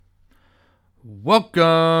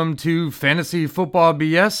Welcome to Fantasy Football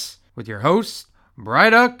BS with your hosts,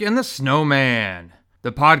 Bryduck and the Snowman,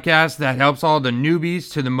 the podcast that helps all the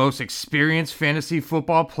newbies to the most experienced fantasy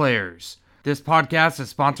football players. This podcast is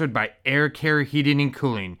sponsored by Air Care Heating and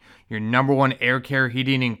Cooling, your number one air care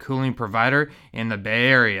heating and cooling provider in the Bay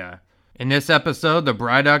Area. In this episode, the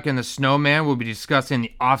Bryduck and the Snowman will be discussing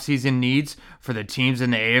the offseason needs for the teams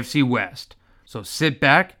in the AFC West. So sit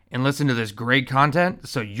back and listen to this great content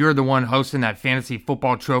so you're the one hosting that fantasy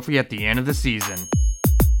football trophy at the end of the season.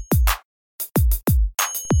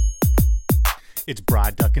 It's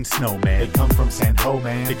Bryduck and Snowman. They come from San Ho,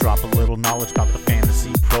 man. They drop a little knowledge about the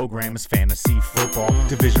fantasy program. It's fantasy football.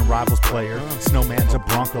 Division rivals player. Snowman's a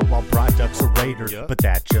Bronco while Bryduck's a Raider. But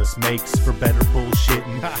that just makes for better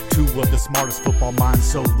bullshitting. Two of the smartest football minds,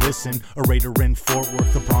 so listen. A Raider in Fort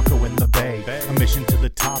Worth, a Bronco in the Bay. A mission to the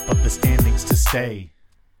top of the standings to stay.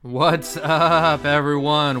 What's up,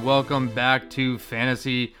 everyone? Welcome back to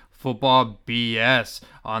Fantasy Football BS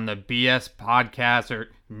on the BS Podcast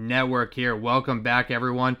Network here. Welcome back,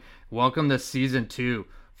 everyone. Welcome to Season 2.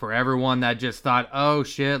 For everyone that just thought, oh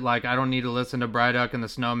shit, like I don't need to listen to Bryduck and the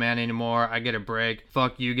Snowman anymore. I get a break.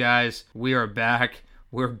 Fuck you guys. We are back.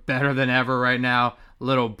 We're better than ever right now.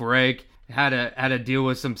 Little break. Had to deal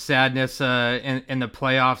with some sadness in the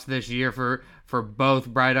playoffs this year for both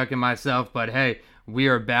Bryduck and myself. But hey, we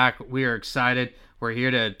are back. We are excited. We're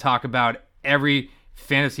here to talk about every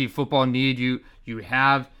fantasy football need you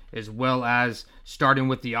have, as well as starting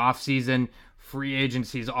with the offseason. Free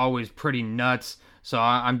agency is always pretty nuts. So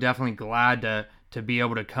I'm definitely glad to be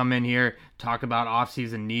able to come in here, talk about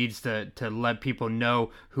offseason needs to let people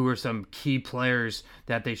know who are some key players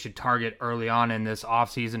that they should target early on in this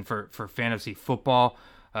offseason for fantasy football.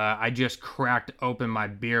 I just cracked open my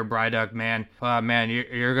beer, Bryduck, man. Man,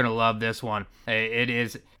 you're going to love this one. It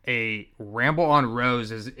is a Ramble on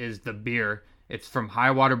Rose is the beer. It's from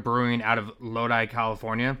Highwater Brewing out of Lodi,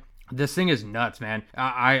 California. This thing is nuts, man.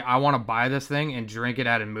 I want to buy this thing and drink it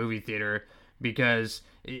at a movie theater because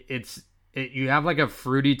you have like a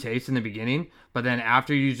fruity taste in the beginning, but then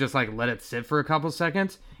after you just like let it sit for a couple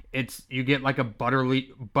seconds, you get like a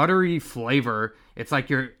buttery flavor. It's like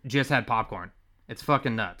you're just had popcorn. It's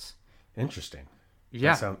fucking nuts. Interesting.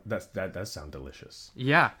 Yeah. That does sound delicious.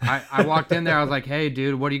 Yeah. I walked in there. I was like, hey,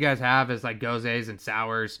 dude, what do you guys have? It's like gozes and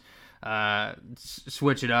sours.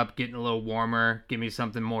 Switch it up, getting a little warmer. Give me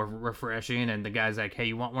something more refreshing. And the guy's like, hey,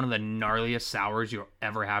 you want one of the gnarliest sours you'll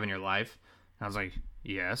ever have in your life? And I was like,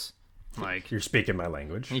 yes. Like, you're speaking my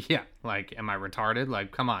language. Yeah. Like, am I retarded?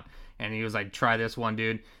 Like, come on. And he was like, try this one,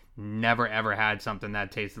 dude. Never ever had something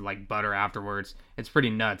that tasted like butter afterwards. It's pretty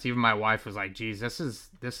nuts. Even my wife was like, geez, this is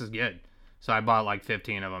good. So I bought like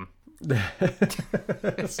 15 of them.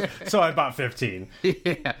 So I bought 15.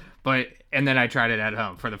 Yeah. And then I tried it at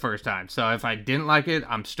home for the first time. So if I didn't like it,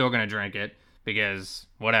 I'm still going to drink it because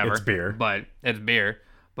whatever. It's beer. But it's beer.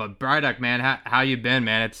 But Bryduck, man, how you been,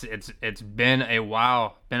 man? It's been a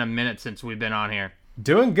while. Been a minute since we've been on here.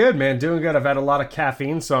 Doing good, man. Doing good. I've had a lot of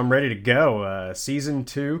caffeine, so I'm ready to go. Season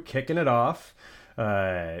 2, kicking it off.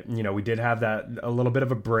 We did have that a little bit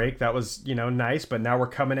of a break. That was, nice, but now we're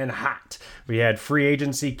coming in hot. We had free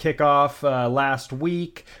agency kickoff last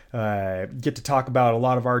week. Get to talk about a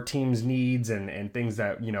lot of our team's needs and things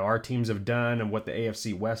that, our teams have done and what the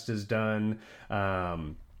AFC West has done.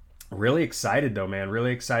 Really excited though, man.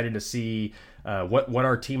 Really excited to see what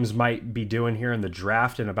our teams might be doing here in the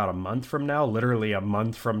draft in about a month from now, literally a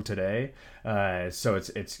month from today. So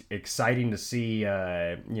it's exciting to see,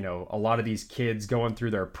 a lot of these kids going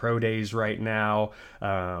through their pro days right now.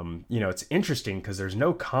 It's interesting because there's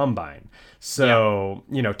no combine. So,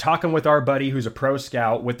 talking with our buddy who's a pro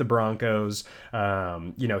scout with the Broncos,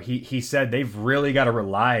 he said they've really got to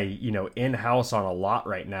rely, in-house on a lot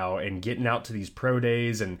right now and getting out to these pro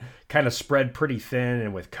days and kind of spread pretty thin.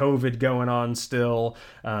 And with COVID going on still,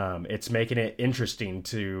 it's making it interesting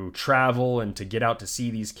to travel and to get out to see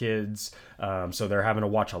these kids. So they're having to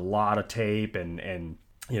watch a lot of tape and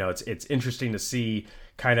it's interesting to see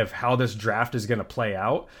kind of how this draft is going to play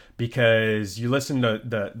out because you listen to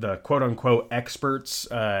the quote unquote experts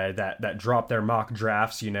that drop their mock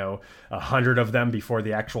drafts, 100 of them before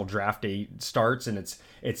the actual draft date starts. And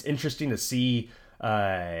it's interesting to see,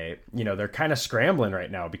 they're kind of scrambling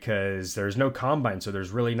right now because there's no combine. So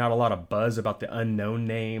there's really not a lot of buzz about the unknown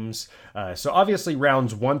names. So obviously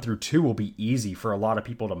rounds 1 through 2 will be easy for a lot of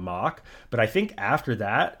people to mock. But I think after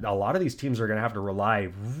that, a lot of these teams are going to have to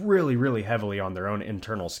rely really, really heavily on their own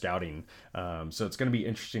internal scouting. So it's going to be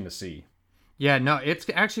interesting to see. Yeah, no, it's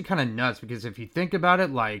actually kind of nuts because if you think about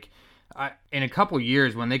it, like in a couple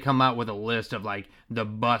years when they come out with a list of like the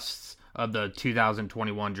busts of the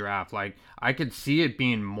 2021 draft. Like, I could see it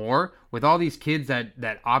being more with all these kids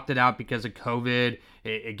that opted out because of COVID.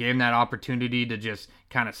 It gave them that opportunity to just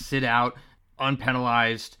kind of sit out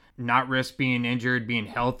unpenalized, not risk being injured, being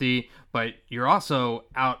healthy, but you're also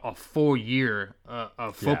out a full year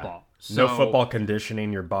of football. Yeah. No football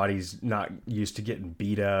conditioning. Your body's not used to getting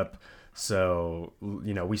beat up. So,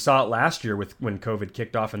 we saw it last year when COVID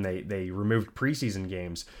kicked off and they removed preseason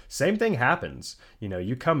games. Same thing happens.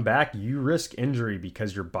 You come back, you risk injury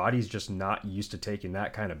because your body's just not used to taking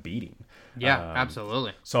that kind of beating. Yeah,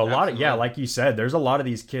 absolutely. So lot of, like you said, there's a lot of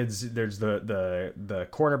these kids. There's the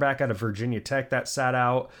cornerback out of Virginia Tech that sat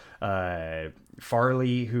out,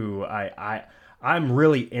 Farley, who I'm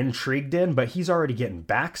really intrigued in, but he's already getting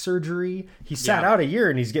back surgery. He sat out a year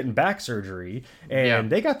and he's getting back surgery, and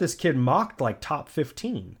they got this kid mocked like top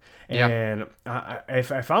 15. And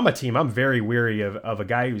if I'm a team, I'm very weary of a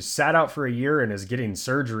guy who's sat out for a year and is getting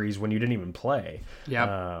surgeries when you didn't even play.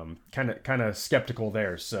 Yeah, kind of skeptical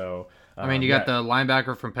there. So I mean, you got the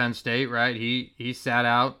linebacker from Penn State, right? He sat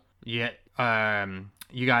out. Yet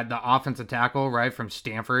you got the offensive tackle, right, from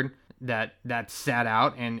Stanford that sat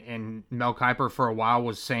out, and Mel Kiper for a while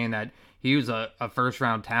was saying that he was a first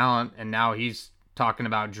round talent, and now he's talking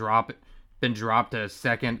about been dropped to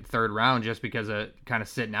second, third round just because of kind of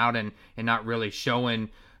sitting out and not really showing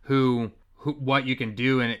what you can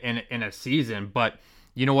do in a season. But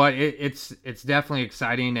you know what, it's definitely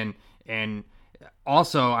exciting, and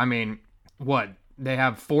also, I mean, they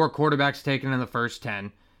have 4 quarterbacks taken in the first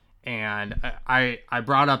 10, and I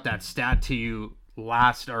brought up that stat to you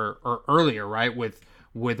last or earlier, right, with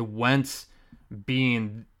Wentz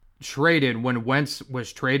being traded. When Wentz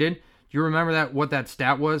was traded, do you remember what that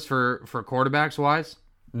stat was for quarterbacks wise?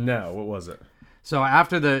 No, what was it? So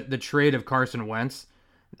after the trade of Carson Wentz,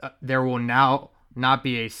 there will now not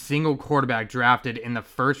be a single quarterback drafted in the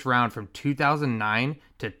first round from 2009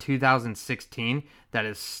 to 2016 that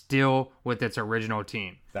is still with its original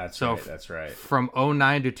team. That's right. From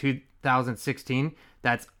 2009 to 2016,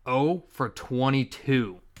 that's 0 for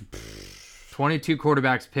 22. 22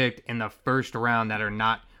 quarterbacks picked in the first round that are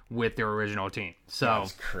not with their original team. So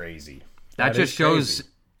that's crazy. That just shows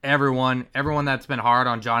everyone that's been hard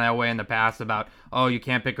on John Elway in the past about, oh, you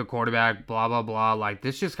can't pick a quarterback, blah, blah, blah. Like,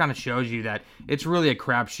 this just kind of shows you that it's really a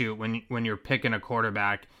crapshoot when you're picking a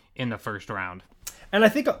quarterback in the first round. And I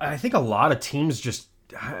think a lot of teams just,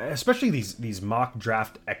 especially these mock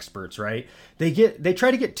draft experts, right? They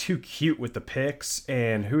try to get too cute with the picks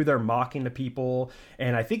and who they're mocking to people,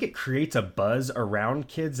 and I think it creates a buzz around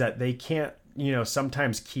kids that they can't,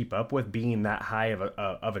 sometimes keep up with being that high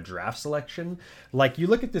of a draft selection. Like, you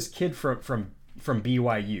look at this kid from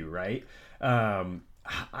BYU, right?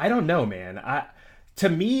 I don't know, man. To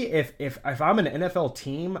me, if I'm an NFL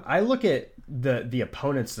team, I look at the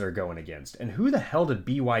opponents they're going against and who the hell did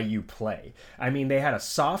BYU play? I mean, they had a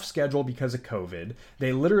soft schedule because of COVID.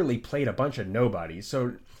 They literally played a bunch of nobodies.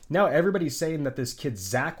 So now everybody's saying that this kid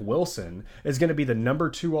Zach Wilson is going to be the number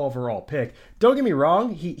 2 overall pick. Don't get me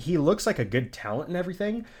wrong, he looks like a good talent and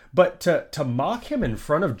everything, but to mock him in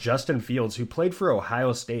front of Justin Fields, who played for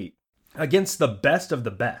Ohio State, against the best of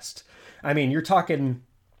the best. I mean, you're talking,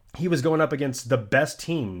 he was going up against the best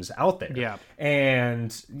teams out there. Yeah.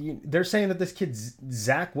 And they're saying that this kid,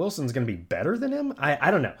 Zach Wilson's going to be better than him.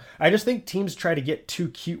 I don't know. I just think teams try to get too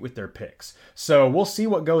cute with their picks. So we'll see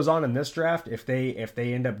what goes on in this draft if they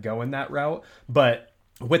end up going that route. But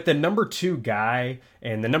with the number 2 guy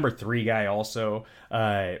and the number 3 guy also,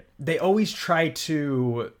 they always try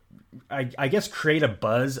to, I guess, create a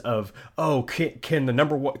buzz of, oh, can the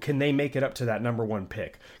number 1, can they make it up to that number 1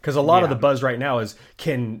 pick? Because a lot of the buzz right now is,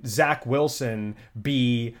 can Zach Wilson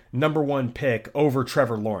be number 1 pick over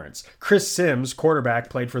Trevor Lawrence? Chris Sims, quarterback,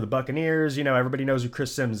 played for the Buccaneers. Everybody knows who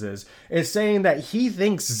Chris Sims is saying that he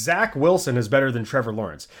thinks Zach Wilson is better than Trevor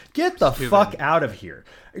Lawrence. Get the fuck out of here.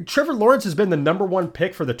 Trevor Lawrence has been the number 1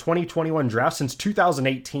 pick for the 2021 draft since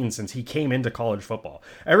 2018, since he came into college football.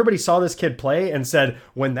 Everybody saw this kid play and said,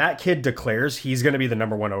 when that kid declares, he's going to be the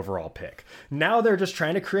number 1 overall pick. Now they're just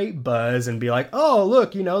trying to create buzz and be like, oh,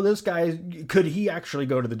 look, this guy, could he actually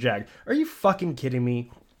go to the Jag? Are you fucking kidding me?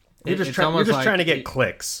 You're just trying to get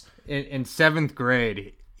clicks. In 7th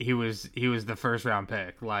grade, he was the first round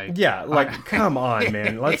pick. Like, yeah, like come on,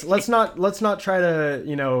 man. Let's not try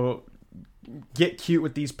to get cute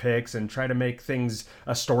with these picks and try to make things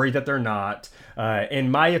a story that they're not. In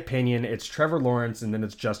my opinion, it's Trevor Lawrence, and then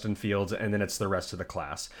it's Justin Fields, and then it's the rest of the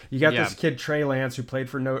class. You got this kid Trey Lance who played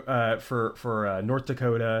for North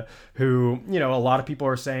Dakota, who, you know, a lot of people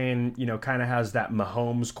are saying, you know, kind of has that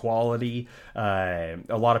Mahomes quality. A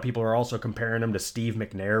lot of people are also comparing him to Steve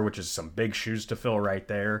McNair, which is some big shoes to fill right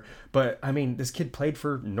there. But I mean, this kid played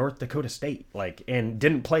for North Dakota State, and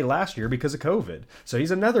didn't play last year because of COVID. So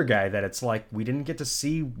he's another guy that it's like we didn't get to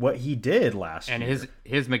see what he did last year. And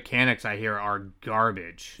his mechanics, I hear, are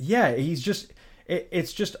garbage. Yeah, he's just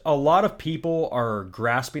it's just a lot of people are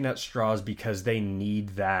grasping at straws because they need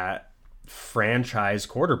that franchise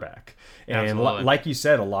quarterback. And like you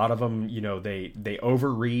said, a lot of them, you know, they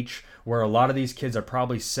overreach, where a lot of these kids are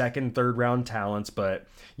probably second, third round talents, but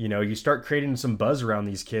you know, you start creating some buzz around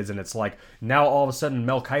these kids, and it's like now all of a sudden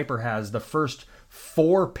Mel Kiper has the first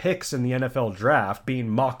 4 picks in the NFL draft being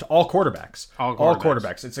mocked all quarterbacks. All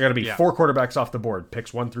quarterbacks. It's got to be 4 quarterbacks off the board,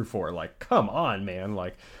 picks 1 through 4. Like, come on, man.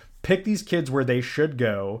 Like, pick these kids where they should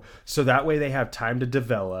go, so that way they have time to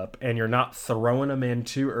develop, and you're not throwing them in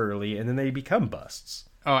too early, and then they become busts.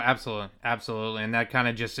 Oh, absolutely. And that kind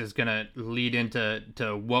of just is going to lead into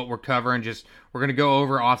what we're covering. We're going to go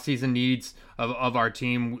over offseason needs of our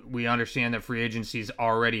team. We understand that free agency's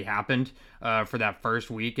already happened for that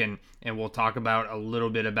first week, and we'll talk about a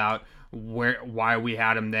little bit about why we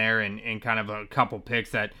had them there, and kind of a couple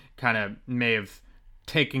picks that kind of may have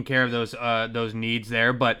taken care of those needs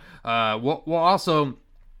there. But we'll also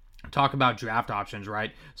talk about draft options,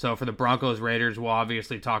 right? So for the Broncos Raiders, we'll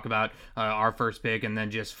obviously talk about our first pick, and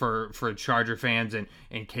then just for Charger fans and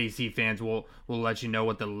KC fans, we'll let you know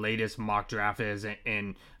what the latest mock draft is,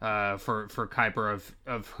 and for Kiper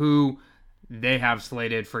of who they have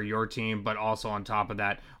slated for your team, but also on top of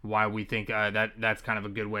that, why we think that's kind of a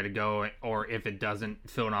good way to go, or if it doesn't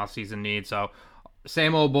fill an offseason need. So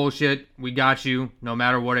same old bullshit. We got you no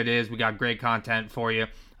matter what it is. We got great content for you.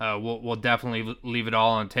 We'll definitely leave it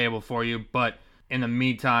all on the table for you. But in the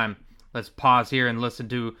meantime, let's pause here and listen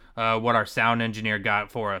to what our sound engineer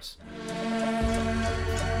got for us.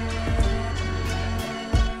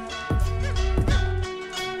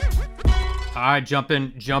 All right,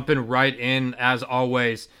 jumping right in as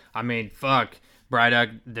always. I mean, fuck,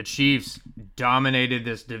 Bryduck, the Chiefs dominated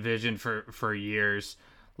this division for years.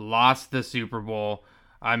 Lost the Super Bowl.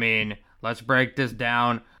 I mean, let's break this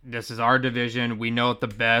down. This is our division. We know it the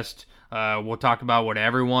best. We'll talk about what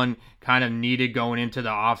everyone kind of needed going into the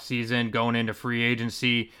offseason, going into free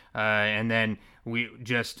agency, and then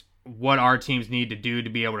what our teams need to do to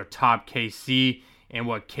be able to top KC, and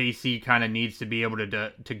what KC kind of needs to be able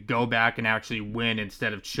to go back and actually win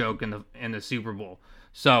instead of choke in the Super Bowl.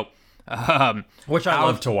 So, which I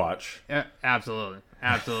love to watch. Absolutely.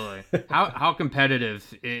 How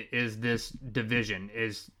competitive is this division?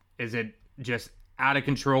 Is it just out of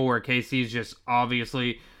control where KC is just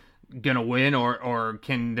obviously gonna win, or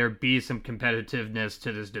can there be some competitiveness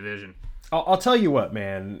to this division? I'll tell you what,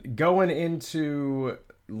 man. Going into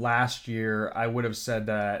last year, I would have said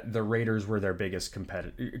that the Raiders were their biggest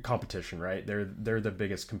competition, right? They're the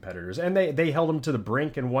biggest competitors, and they held them to the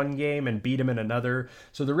brink in one game and beat them in another.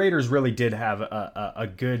 So the Raiders really did have a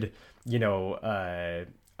good,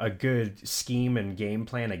 a good scheme and game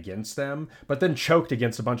plan against them, but then choked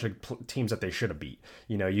against a bunch of teams that they should have beat.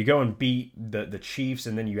 You know, you go and beat the Chiefs,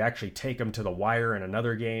 and then you actually take them to the wire in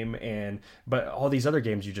another game, but all these other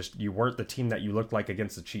games you weren't the team that you looked like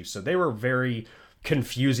against the Chiefs. So they were very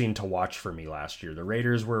confusing to watch for me last year. The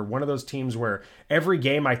Raiders were one of those teams where every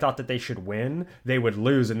game I thought that they should win, they would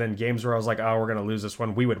lose, and then games where I was like, oh, we're going to lose this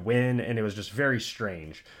one, we would win, and it was just very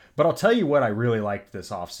strange. But I'll tell you what I really liked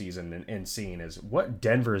this offseason and seeing is what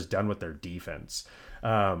Denver has done with their defense.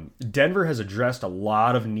 Denver has addressed a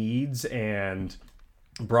lot of needs and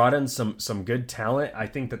brought in some good talent. I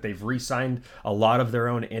think that they've re-signed a lot of their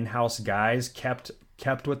own in-house guys, kept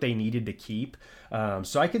what they needed to keep.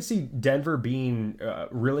 So I could see Denver being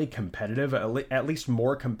really competitive, at least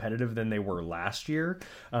more competitive than they were last year.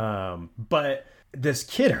 But this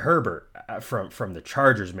kid Herbert from the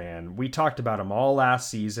Chargers, man, we talked about him all last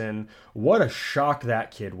season. What a shock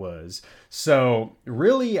that kid was. So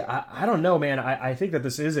really, I don't know, man. I think that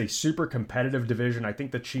this is a super competitive division. I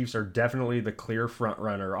think the Chiefs are definitely the clear front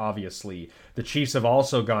runner, obviously. The Chiefs have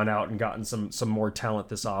also gone out and gotten some more talent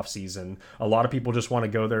this offseason. A lot of people just want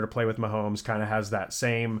to go there to play with Mahomes. Kind of has that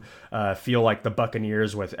same feel like the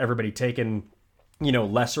Buccaneers, with everybody taking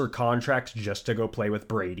lesser contracts just to go play with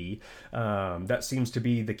Brady. That seems to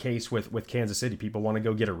be the case with Kansas City. People want to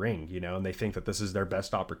go get a ring, and they think that this is their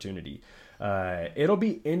best opportunity. It'll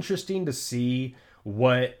be interesting to see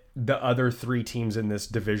what the other three teams in this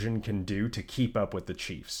division can do to keep up with the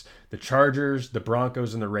Chiefs. The Chargers, the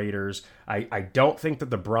Broncos, and the Raiders. I don't think that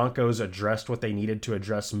the Broncos addressed what they needed to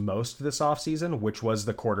address most this offseason, which was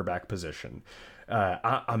the quarterback position.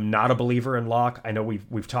 I'm not a believer in Locke. I know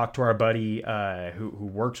we've talked to our buddy who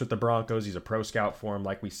works with the Broncos. He's a pro scout for him,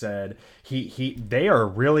 like we said. They are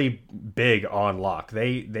really big on Locke.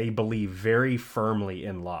 They believe very firmly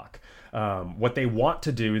in Locke. What they want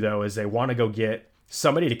to do, though, is they want to go get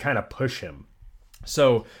somebody to kind of push him.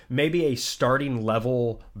 So maybe a starting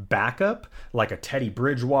level backup, like a Teddy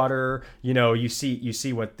Bridgewater. You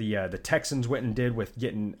see what the Texans went and did with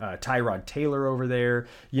getting Tyrod Taylor over there.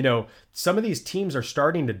 Some of these teams are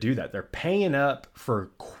starting to do that. They're paying up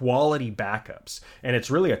for quality backups, and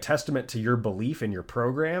it's really a testament to your belief in your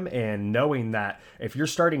program and knowing that if your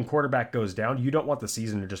starting quarterback goes down, you don't want the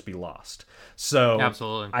season to just be lost. So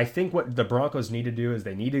absolutely, I think what the Broncos need to do is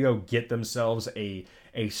they need to go get themselves a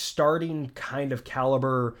starting kind of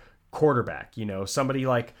caliber quarterback, somebody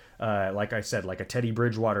like I said, like a Teddy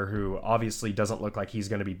Bridgewater, who obviously doesn't look like he's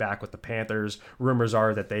going to be back with the Panthers. Rumors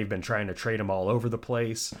are that they've been trying to trade him all over the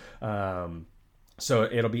place. So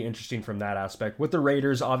it'll be interesting from that aspect. With the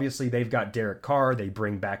Raiders, obviously they've got Derek Carr. They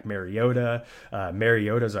bring back Mariota.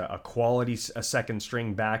 Mariota's a quality second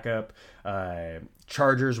string backup.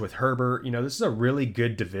 Chargers with Herbert. This is a really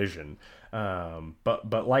good division.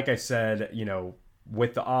 But like I said,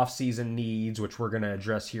 with the offseason needs, which we're going to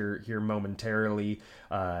address here momentarily,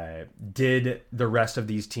 did the rest of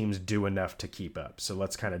these teams do enough to keep up? So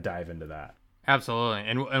let's kind of dive into that. Absolutely,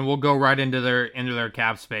 and we'll go right into their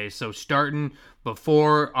cap space. So starting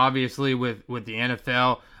before, obviously, with the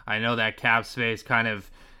NFL, I know that cap space kind of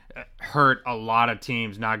hurt a lot of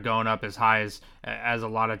teams, not going up as high as a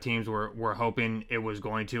lot of teams were hoping it was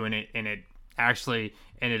going to, and it actually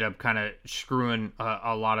ended up kind of screwing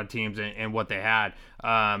a lot of teams in what they had,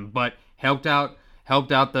 but helped out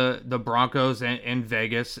the Broncos and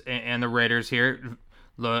Vegas and the Raiders here.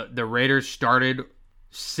 The Raiders started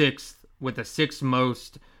sixth with the sixth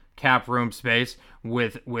most cap room space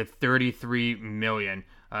with $33 million.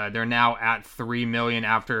 They're now at $3 million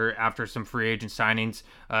after some free agent signings.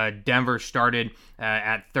 Denver started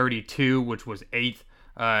at 32, which was eighth.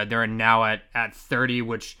 They're now at 30,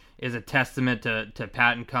 which is a testament to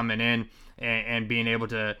Patton coming in and being able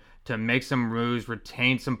to make some moves,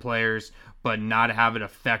 retain some players, but not have it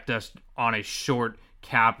affect us on a short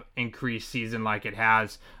cap increase season like it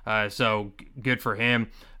has. So good for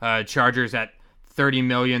him. Chargers at $30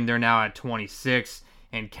 million. They're now at 26.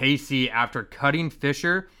 And KC, after cutting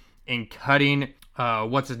Fisher and cutting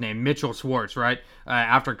Mitchell Schwartz, right?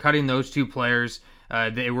 After cutting those two players,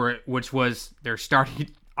 which was their starting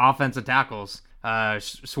offensive tackles.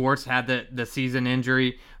 Schwartz had the season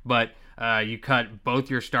injury, but you cut both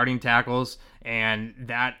your starting tackles, and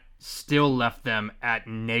that still left them at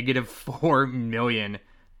negative $4 million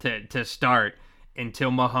to start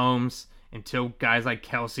until Mahomes, until guys like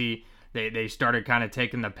Kelsey, they started kind of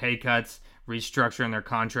taking the pay cuts, restructuring their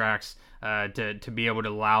contracts to be able to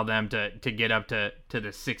allow them to get up to the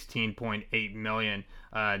 $16.8 million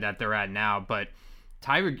that they're at now. But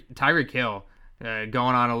Tyreek Hill, going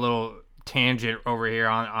on a little tangent over here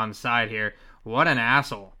on the side here, what an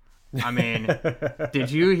asshole. I mean,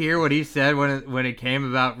 did you hear what he said when it came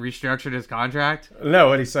about restructuring his contract? No,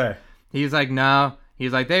 what'd he say? He's like, no.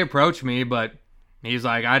 He's like, they approached me, but he's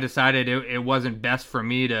like, I decided it wasn't best for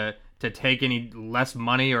me to take any less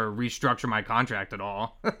money or restructure my contract at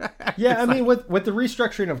all. Yeah, I mean, with the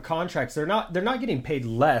restructuring of contracts, they're not getting paid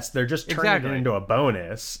less. They're just turning it into a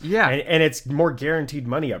bonus. Yeah, and it's more guaranteed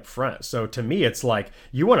money up front. So to me, it's like,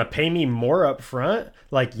 you want to pay me more up front?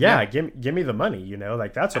 Like, give me the money.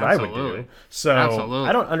 Like that's what Absolutely. I would do. So Absolutely.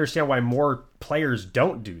 I don't understand why more players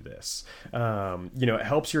don't do this. It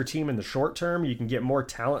helps your team in the short term. You can get more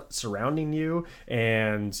talent surrounding you,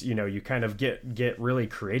 and you kind of get really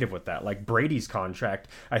creative with that. Like Brady's contract,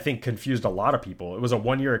 I think, confused a lot of people. It was a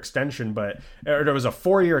 1-year extension, it was a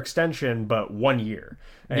 4-year extension, but 1 year.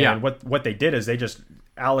 And what they did is they just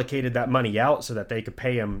allocated that money out so that they could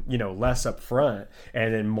pay him, less up front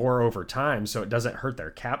and then more over time, so it doesn't hurt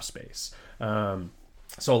their cap space.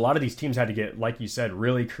 So a lot of these teams had to get, like you said,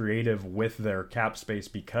 really creative with their cap space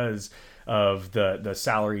because of the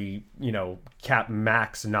salary, cap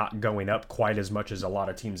max not going up quite as much as a lot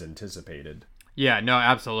of teams anticipated. Yeah, no,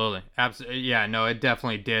 absolutely. Yeah, no, it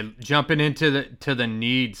definitely did. Jumping into the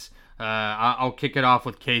needs, I'll kick it off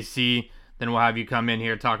with KC, then we'll have you come in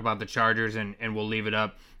here, talk about the Chargers, and we'll leave it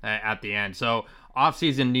up at the end. So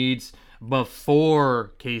offseason needs,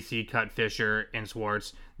 before KC cut Fisher and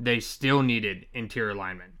Schwartz, they still needed interior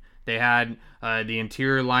linemen. They had the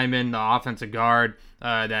interior lineman, the offensive guard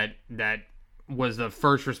that was the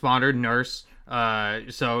first responder, Nurse.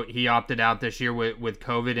 So he opted out this year with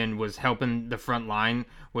COVID and was helping the front line,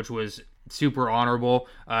 which was super honorable.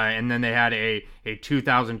 And then they had a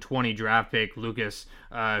 2020 draft pick, Lucas,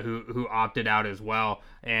 who opted out as well.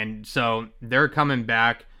 And so they're coming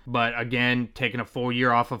back, but again, taking a full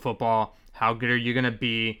year off of football. How good are you going to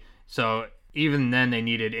be? So even then, they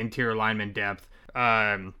needed interior lineman depth.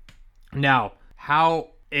 Now,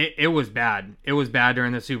 it was bad. It was bad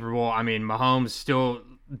during the Super Bowl. I mean, Mahomes still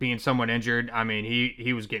being somewhat injured. I mean,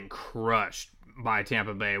 he was getting crushed by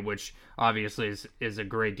Tampa Bay, which obviously is a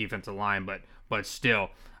great defensive line, but still.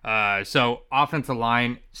 So offensive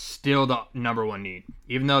line, still the number one need.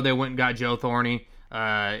 Even though they went and got Joe Thorney,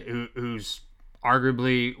 who's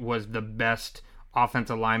arguably was the best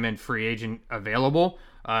offensive lineman free agent available,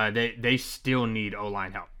 they still need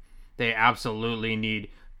O-line help. They absolutely need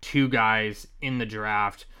two guys in the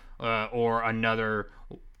draft or another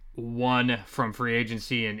one from free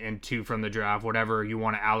agency and two from the draft, whatever you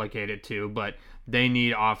want to allocate it to, but they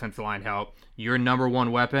need offensive line help. Your number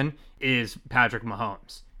one weapon is Patrick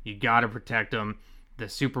Mahomes. You got to protect him. The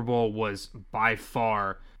Super Bowl was by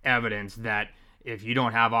far evidence that if you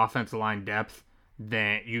don't have offensive line depth,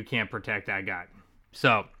 then you can't protect that guy.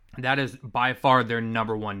 So that is by far their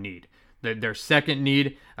number one need. Their second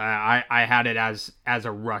need, I had it as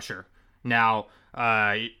a rusher. Now,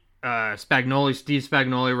 Steve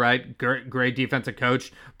Spagnuolo, right? Great defensive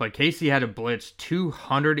coach, but KC had to blitz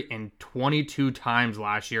 222 times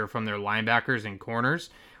last year from their linebackers and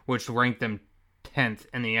corners, which ranked them 10th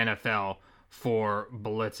in the NFL for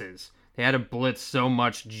blitzes. They had to blitz so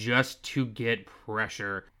much just to get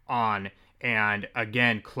pressure on. And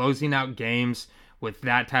again, closing out games with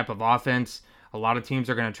that type of offense, a lot of teams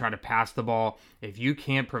are going to try to pass the ball. If you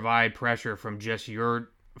can't provide pressure from just your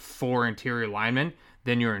four interior linemen,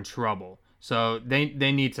 then you're in trouble. So they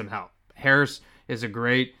need some help. Harris is a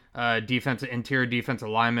great interior defensive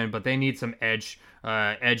lineman, but they need some edge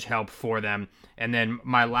help for them. And then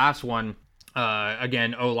my last one,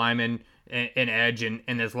 again, O lineman and edge,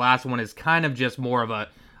 and this last one is kind of just more of a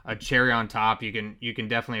cherry on top. You can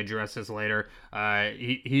definitely address this later.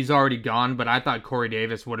 He's already gone, but I thought Corey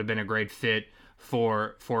Davis would have been a great fit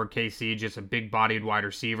for KC, just a big-bodied wide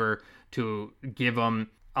receiver to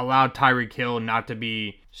allow Tyreek Hill not to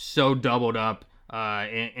be so doubled up.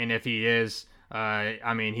 And if he is,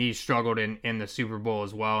 I mean, he struggled in the Super Bowl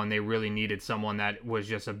as well, and they really needed someone that was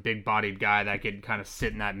just a big-bodied guy that could kind of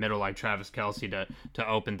sit in that middle like Travis Kelce to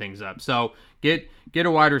open things up. So get a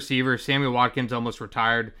wide receiver. Sammy Watkins almost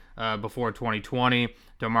retired before 2020.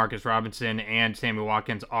 Demarcus Robinson and Sammy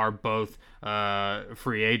Watkins are both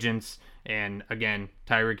free agents. And again,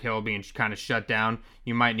 Tyreek Hill being kind of shut down,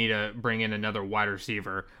 you might need to bring in another wide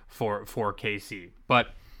receiver for KC. But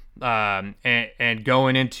and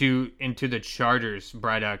going into the Chargers,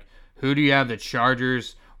 Bryduck, who do you have the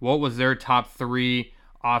Chargers? What was their top three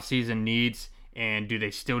offseason needs, and do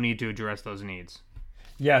they still need to address those needs?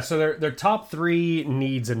 Yeah, so their top three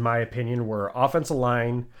needs, in my opinion, were offensive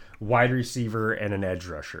line, wide receiver, and an edge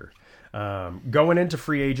rusher. Going into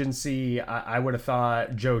free agency, I would have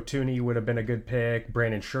thought Joe Thuney would have been a good pick.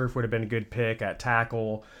 Brandon Scherf would have been a good pick at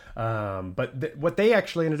tackle. But what they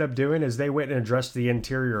actually ended up doing is they went and addressed the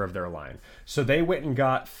interior of their line. So they went and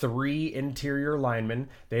got 3 interior linemen.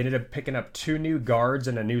 They ended up picking up 2 new guards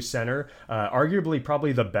and a new center. Arguably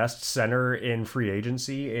probably the best center in free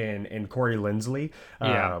agency in Corey Linsley.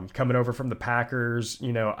 Coming over from the Packers.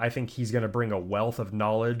 I think he's going to bring a wealth of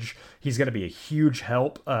knowledge. He's going to be a huge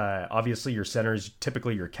help. Obviously, your center is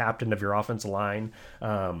typically your captain of your offensive line.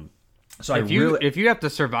 So if you have to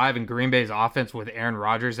survive in Green Bay's offense with Aaron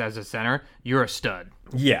Rodgers as a center, you're a stud.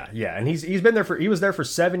 Yeah, and he was there for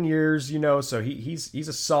 7 years, so he's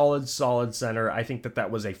a solid center. I think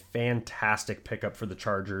that was a fantastic pickup for the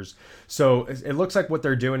Chargers. So it looks like what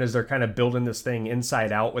they're doing is they're kind of building this thing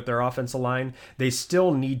inside out with their offensive line. They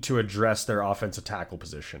still need to address their offensive tackle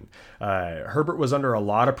position. Herbert was under a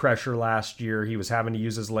lot of pressure last year. He was having to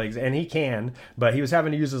use his legs, and he can, but he was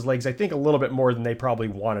having to use his legs, I think, a little bit more than they probably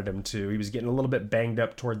wanted him to. He was getting a little bit banged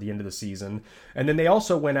up toward the end of the season. And then they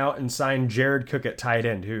also went out and signed Jared Cook at tight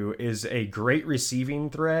end, who is a great receiving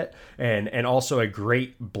threat and also a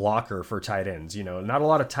great blocker for tight ends. Not a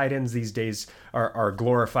lot of tight ends these days are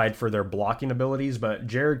glorified for their blocking abilities, but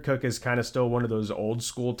Jared Cook is kind of still one of those old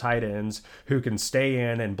school tight ends who can stay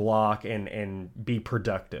in and block and be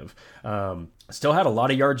productive. Still had a lot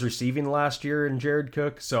of yards receiving last year in Jared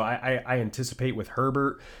Cook, so I anticipate with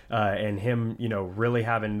Herbert and him, really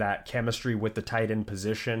having that chemistry with the tight end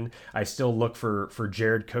position, I still look for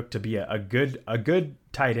Jared Cook to be a good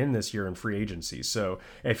tight end this year in free agency. So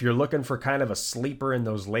if you're looking for kind of a sleeper in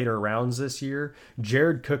those later rounds this year,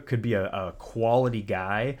 Jared Cook could be a quality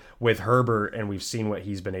guy with Herbert, and we've seen what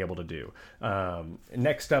he's been able to do.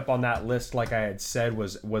 Next up on that list, like I had said,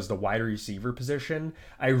 was the wide receiver position.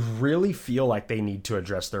 I really feel like they need to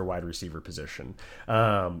address their wide receiver position,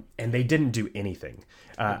 and they didn't do anything.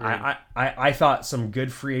 I thought some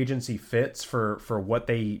good free agency fits for what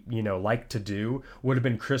they like to do would have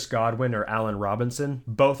been Chris Godwin or Allen Robinson.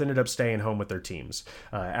 Both ended up staying home with their teams.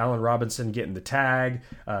 Allen Robinson getting the tag,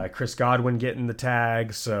 Chris Godwin getting the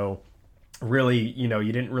tag. So really, you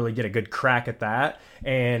didn't really get a good crack at that.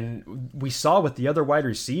 And we saw with the other wide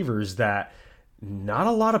receivers that not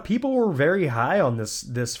a lot of people were very high on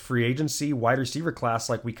this free agency wide receiver class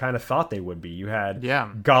like we kind of thought they would be. You had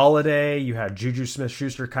Golladay, you had Juju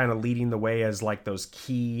Smith-Schuster kind of leading the way as like those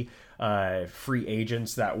key free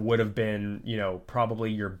agents that would have been, probably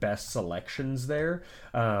your best selections there.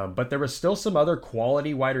 But there was still some other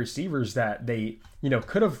quality wide receivers that they,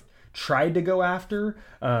 could have tried to go after.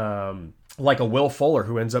 Like a Will Fuller,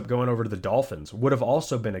 who ends up going over to the Dolphins, would have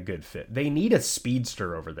also been a good fit. They need a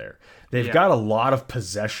speedster over there. They've got a lot of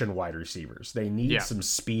possession wide receivers. They need some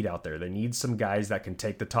speed out there. They need some guys that can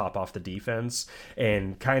take the top off the defense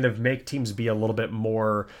and kind of make teams be a little bit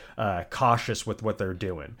more cautious with what they're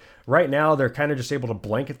doing. Right now, they're kind of just able to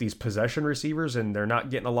blanket these possession receivers, and they're not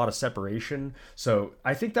getting a lot of separation. So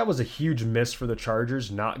I think that was a huge miss for the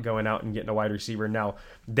Chargers, not going out and getting a wide receiver. Now,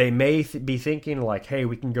 they may be thinking like, hey,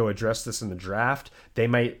 we can go address this in the draft. They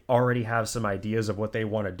might already have some ideas of what they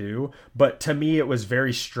want to do. But to me, it was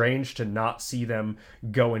very strange to not see them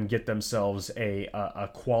go and get themselves a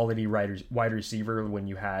quality wide receiver when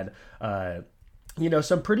you had,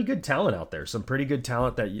 some pretty good talent out there. Some pretty good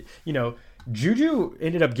talent that, Juju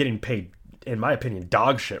ended up getting paid, in my opinion,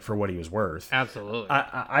 dog shit for what he was worth. Absolutely.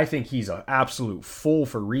 I think he's an absolute fool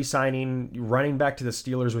for re-signing, running back to the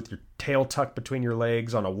Steelers with your tail tucked between your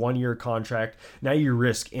legs on a 1-year contract. Now you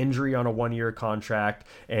risk injury on a 1-year contract,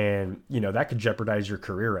 and, that could jeopardize your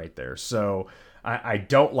career right there. So I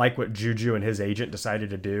don't like what Juju and his agent decided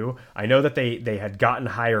to do. I know that they had gotten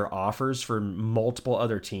higher offers for multiple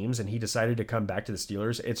other teams, and he decided to come back to the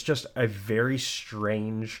Steelers. It's just a very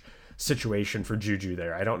strange situation for Juju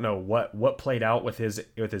there. I don't know what played out with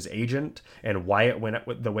his agent and why it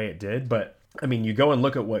went the way it did, but I mean, you go and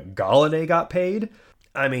look at what Golladay got paid.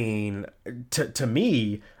 I mean, to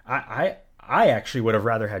me, I actually would have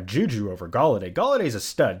rather had Juju over Golladay. Galladay's a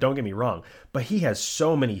stud, don't get me wrong, but he has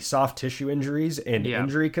so many soft tissue injuries and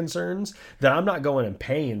injury concerns that I'm not going and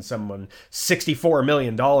paying someone $64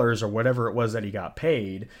 million or whatever it was that he got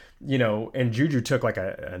paid, and Juju took like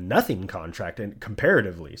a nothing contract and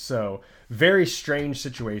comparatively. So very strange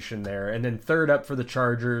situation there. And then third up for the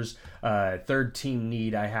Chargers, third team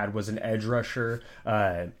need I had was an edge rusher.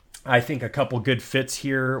 I think a couple good fits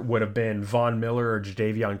here would have been Von Miller or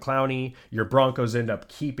Jadeveon Clowney. Your Broncos end up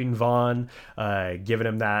keeping Von, giving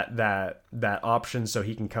him that option so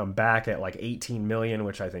he can come back at like $18 million,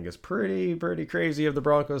 which I think is pretty crazy of the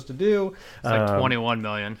Broncos to do. It's like $21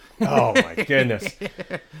 million. Oh my goodness.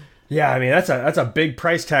 Yeah, I mean that's a big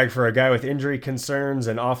price tag for a guy with injury concerns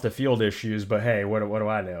and off the field issues. But hey, what do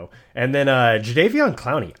I know? And then Jadeveon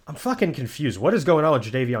Clowney, I'm fucking confused. What is going on with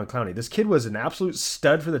Jadeveon Clowney? This kid was an absolute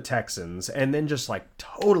stud for the Texans, and then just like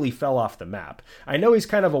totally fell off the map. I know he's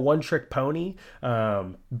kind of a one-trick pony,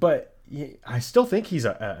 but I still think he's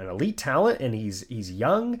an elite talent, and he's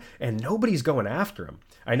young, and nobody's going after him.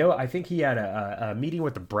 I think he had a meeting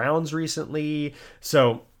with the Browns recently,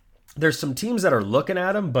 so there's some teams that are looking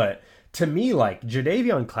at him, but to me, like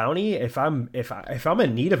Jadeveon Clowney, if I'm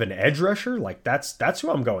in need of an edge rusher, like that's who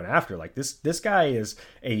I'm going after. Like this guy is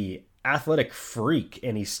a athletic freak,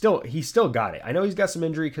 and he's still got it. I know he's got some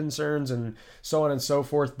injury concerns and so on and so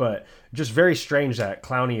forth, but just very strange that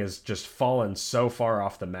Clowney has just fallen so far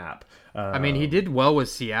off the map. I mean, he did well with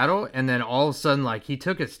Seattle, and then all of a sudden, like he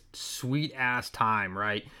took a sweet ass time,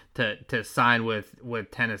 right, to sign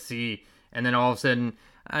with Tennessee, and then all of a sudden,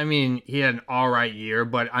 I mean, he had an all right year,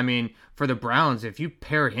 but I mean, for the Browns, if you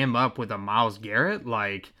pair him up with a Myles Garrett,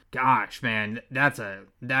 like, gosh, man, that's a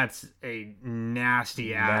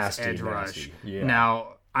nasty ass edge rush. Yeah.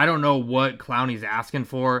 Now, I don't know what Clowney's asking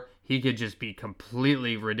for. he could just be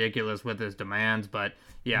completely ridiculous with his demands. But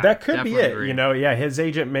yeah, that could be it. agree. Yeah, his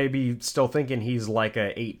agent may be still thinking he's like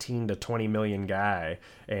a 18 to 20 million guy,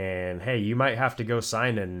 and hey, you might have to go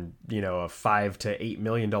sign in, a $5 to $8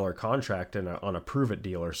 million contract on a prove it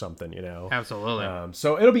deal or something. Absolutely.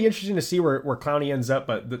 So it'll be interesting to see where Clowney ends up.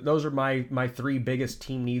 But those are my three biggest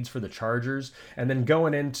team needs for the Chargers, and then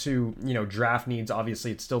going into draft needs.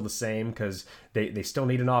 Obviously, it's still the same because they still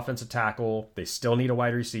need an offensive tackle, they still need a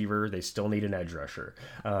wide receiver, they still need an edge rusher.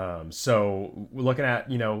 So looking at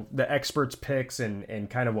the experts picks and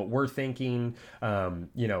kind of what we're thinking, Mel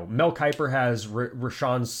Kiper has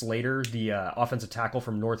Rashawn Slater, the offensive tackle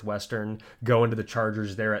from Northwestern, going to the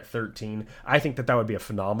Chargers there at 13. I think that would be a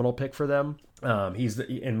phenomenal pick for them. He's,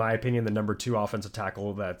 in my opinion, the number 2 offensive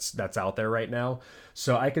tackle that's out there right now.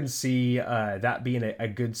 So I can see that being a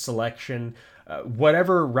good selection.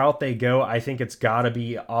 Whatever route they go, I think it's got to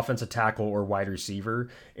be offensive tackle or wide receiver.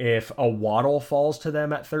 If a Waddle falls to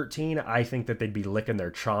them at 13, I think that they'd be licking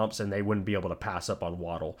their chomps and they wouldn't be able to pass up on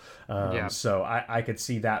Waddle. So I could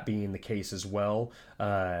see that being the case as well.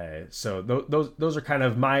 So those are kind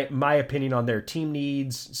of my opinion on their team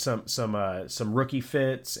needs, some rookie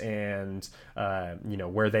fits, and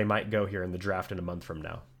where they might go here in the draft in a month from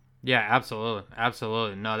now. Yeah,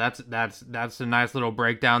 absolutely. No, that's a nice little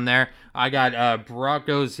breakdown there. I got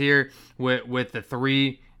Broncos here with the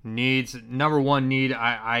 3 needs. Number 1 need,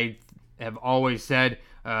 I have always said,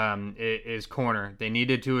 is corner. They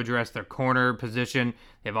needed to address their corner position.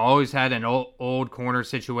 They've always had an old corner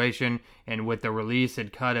situation, and with the release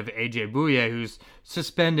and cut of AJ Bouye, who's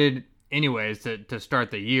suspended anyways to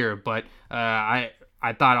start the year, but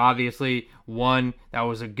I thought, obviously, one, that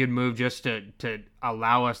was a good move just to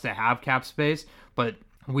allow us to have cap space, but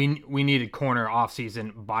we needed corner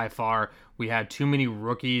offseason by far. We had too many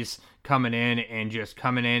rookies coming in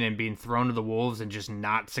and being thrown to the wolves and just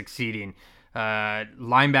not succeeding.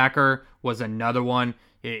 Linebacker was another one.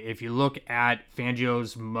 If you look at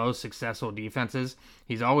Fangio's most successful defenses,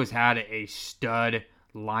 he's always had a stud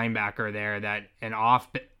linebacker there, that an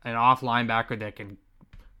off linebacker that can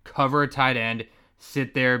cover a tight end,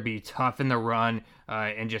 sit there, be tough in the run,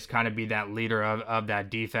 and just kind of be that leader of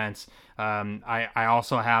that defense. I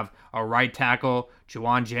also have a right tackle,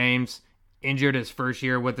 Juwan James, injured his first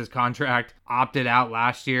year with his contract, opted out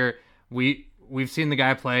last year. We've seen the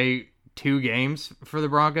guy play 2 games for the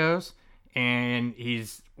Broncos, and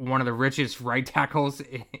he's one of the richest right tackles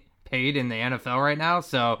paid in the NFL right now.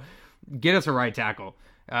 So get us a right tackle.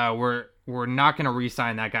 We're not going to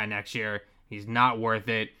re-sign that guy next year. He's not worth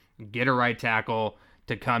it. Get a right tackle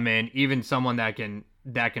to come in, even someone that can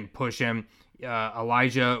push him.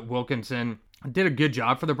 Elijah Wilkinson did a good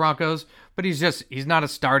job for the Broncos, but he's not a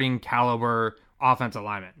starting caliber offensive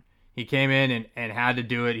lineman. He came in and had to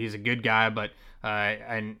do it. He's a good guy, but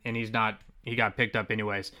and he's not. He got picked up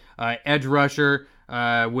anyways. Edge rusher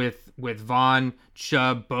with Vaughn,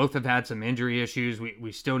 Chubb, both have had some injury issues.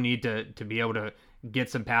 We still need to be able to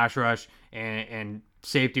get some pass rush, and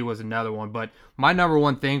safety was another one. But my number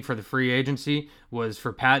 1 thing for the free agency was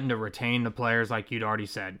for Patton to retain the players, like you'd already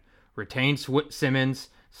said. Retain Simmons,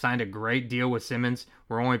 signed a great deal with Simmons.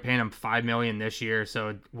 We're only paying him $5 million this year, so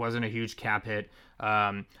it wasn't a huge cap hit.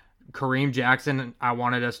 Kareem Jackson, I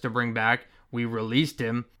wanted us to bring back. We released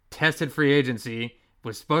him, tested free agency,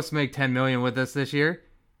 was supposed to make $10 million with us this year.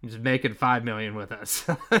 He's making $5 million with us.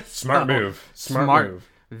 Smart move.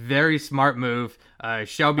 Very smart move.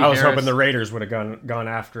 Shelby I was Harris, hoping the Raiders would have gone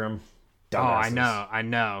after him. Dumbasses. Oh, I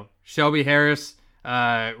know. Shelby Harris,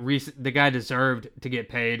 the guy deserved to get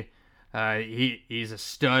paid. He's a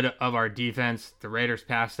stud of our defense. The Raiders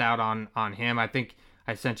passed out on him. I think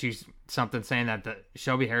I sent you something saying that the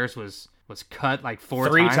Shelby Harris was cut like 4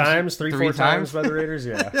 times. 4 times by the Raiders,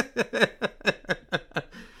 yeah.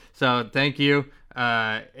 So thank you.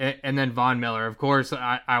 And then Von Miller, of course,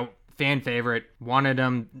 I fan favorite, wanted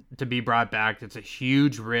him to be brought back. It's a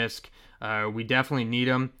huge risk. We definitely need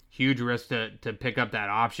him. Huge risk to pick up that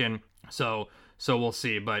option. So we'll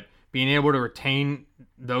see. But being able to retain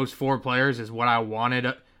those 4 players is what I wanted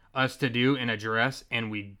us to do and address, and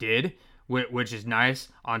we did, which is nice.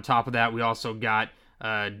 On top of that, we also got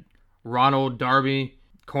Ronald Darby,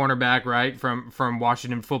 cornerback, right, from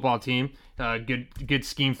Washington football team. Good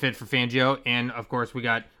scheme fit for Fangio, and of course we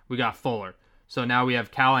got Fuller. So now we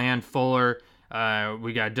have Callahan, Fuller,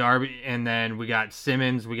 we got Darby, and then we got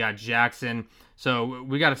Simmons, we got Jackson. So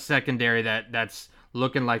we got a secondary that's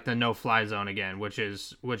looking like the no-fly zone again, which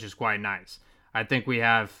is quite nice. I think we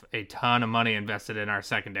have a ton of money invested in our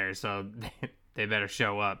secondary, so they better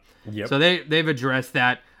show up. Yep. So they've addressed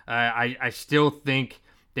that. I still think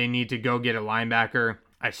they need to go get a linebacker.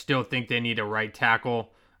 I still think they need a right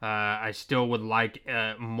tackle. I still would like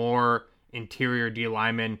more interior D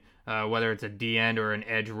linemen, whether it's a D end or an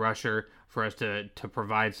edge rusher, for us to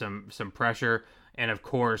provide some pressure. And of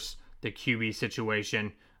course, the QB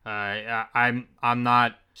situation. I'm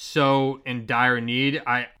not so in dire need.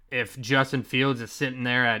 If Justin Fields is sitting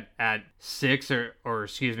there at 6 or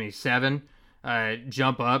excuse me 7,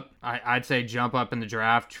 jump up. I'd say jump up in the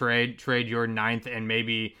draft, trade your 9th and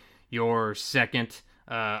maybe your 2nd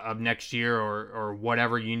of next year or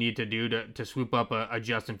whatever you need to do to swoop up a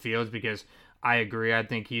Justin Fields, because I agree. I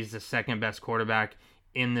think he's the 2nd best quarterback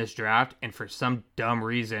in this draft, and for some dumb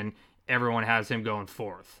reason, everyone has him going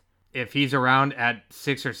 4th. If he's around at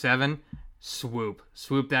 6 or 7, swoop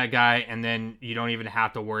that guy, and then you don't even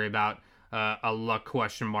have to worry about a luck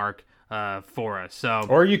question mark for us. So,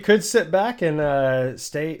 or you could sit back and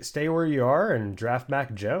stay where you are and draft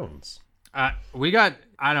Mac Jones. I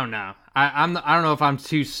don't know. I don't know if I'm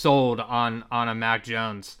too sold on a Mac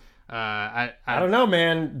Jones. I don't know,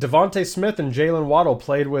 man. Devontae Smith and Jalen Waddle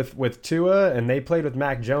played with Tua, and they played with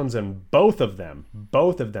Mac Jones, and both of them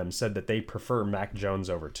said that they prefer Mac Jones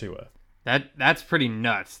over Tua. That's pretty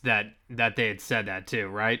nuts that they had said that too,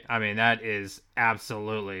 right? I mean, that is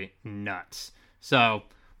absolutely nuts. So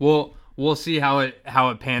we'll see how it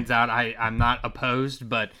pans out. I'm not opposed,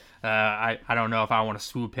 but I don't know if I want to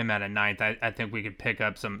swoop him at a 9th. I think we could pick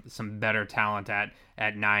up some better talent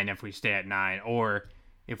at 9 if we stay at 9, or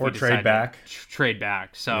if we trade back. Trade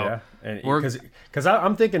back. So yeah, because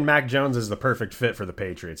I'm thinking Mac Jones is the perfect fit for the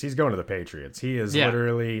Patriots. He's going to the Patriots. He is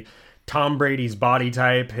literally Tom Brady's body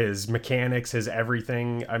type, his mechanics, his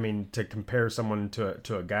everything. I mean, to compare someone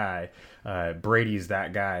to a guy, Brady's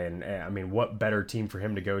that guy, and I mean, what better team for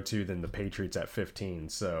him to go to than the Patriots at 15?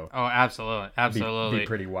 So, absolutely, be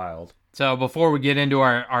pretty wild. So before we get into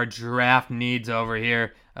our draft needs over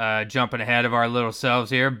here, jumping ahead of our little selves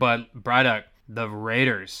here, but Bryduck, the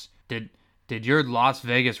Raiders, did your Las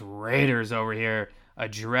Vegas Raiders over here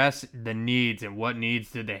address the needs, and what needs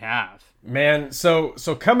did they have? Man, so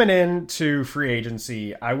coming into free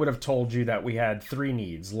agency, I would have told you that we had 3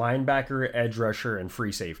 needs: linebacker, edge rusher, and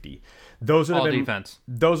free safety. Those would have been defense.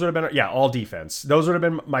 Those would have been all defense. Those would have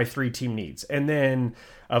been my 3 team needs. And then,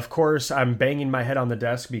 of course, I'm banging my head on the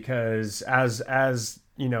desk because as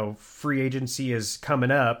you know, free agency is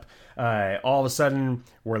coming up. All of a sudden,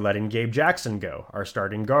 we're letting Gabe Jackson go, our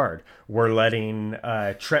starting guard. We're letting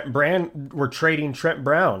we're trading Trent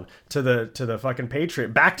Brown to the fucking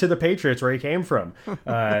back to the Patriots where he came from,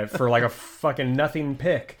 for like a fucking nothing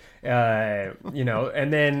pick. You know,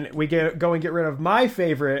 and then we go and get rid of my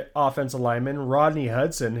favorite offensive lineman, Rodney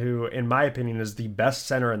Hudson, who, in my opinion, is the best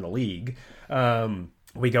center in the league.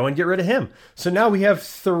 We go and get rid of him. So now we have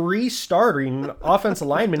 3 starting offensive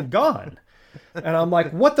linemen gone. And I'm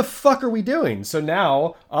like, what the fuck are we doing? So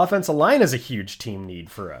now offensive line is a huge team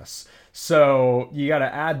need for us. So you got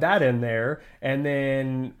to add that in there. And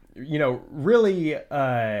then, you know, really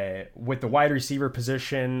with the wide receiver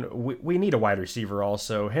position, we need a wide receiver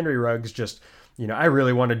also. Henry Ruggs just... You know, I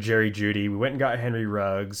really wanted Jerry Jeudy. We went and got Henry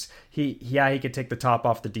Ruggs. He could take the top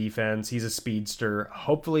off the defense. He's a speedster.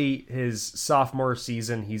 Hopefully his sophomore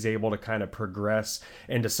season, he's able to kind of progress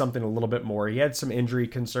into something a little bit more. He had some injury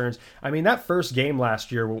concerns. I mean, that first game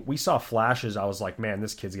last year, we saw flashes. I was like, man,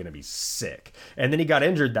 this kid's going to be sick. And then he got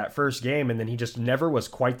injured that first game, and then he just never was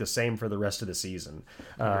quite the same for the rest of the season.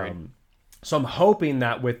 So I'm hoping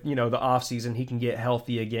that with, you know, the offseason, he can get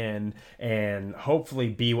healthy again and hopefully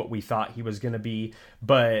be what we thought he was going to be.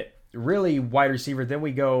 But really, wide receiver, then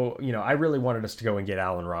we go, you know, I really wanted us to go and get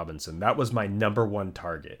Allen Robinson. That was my number 1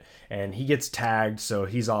 target. And he gets tagged, so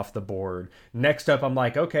he's off the board. Next up, I'm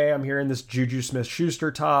like, okay, I'm hearing this Juju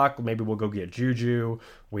Smith-Schuster talk. Maybe we'll go get Juju.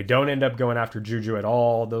 We don't end up going after Juju at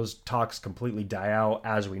all. Those talks completely die out.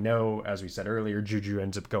 As we know, as we said earlier, Juju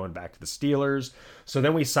ends up going back to the Steelers. So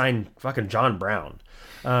then we sign fucking John Brown.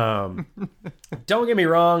 Don't get me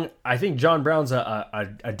wrong. I think John Brown's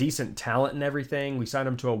a decent talent and everything. We signed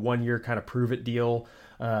him to a 1-year kind of prove-it deal.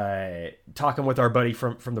 Talking with our buddy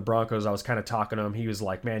from the Broncos, I was kind of talking to him. He was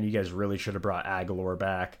like, man, you guys really should have brought Aguilar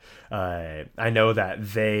back. I know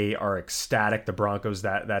that they are ecstatic, the Broncos,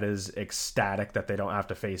 that is ecstatic that they don't have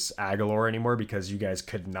to face Aguilar anymore because you guys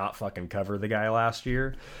could not fucking cover the guy last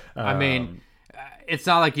year. I mean, it's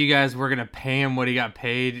not like you guys were going to pay him what he got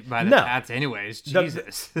paid by the Pats anyways.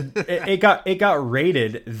 Jesus. It got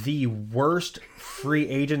rated the worst free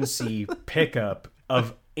agency pickup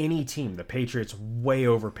of any team. The Patriots way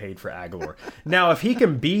overpaid for Aguilar. Now, if he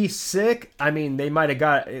can be sick, I mean, they might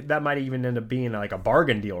have that might even end up being like a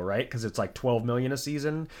bargain deal, right? Because it's like $12 million a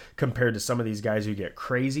season compared to some of these guys who get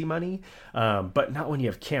crazy money. But not when you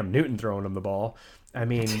have Cam Newton throwing them the ball. I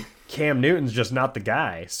mean, Cam Newton's just not the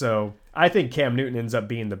guy. So I think Cam Newton ends up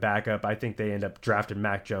being the backup. I think they end up drafting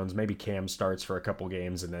Mac Jones. Maybe Cam starts for a couple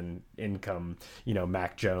games and then in come,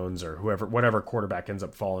 Mac Jones or whatever quarterback ends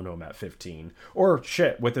up falling to him at 15. Or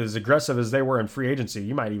shit, with as aggressive as they were in free agency,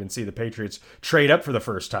 you might even see the Patriots trade up for the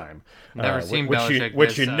first time. Never seen Belichick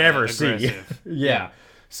which you never aggressive. see. Yeah.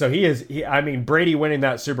 So I mean, Brady winning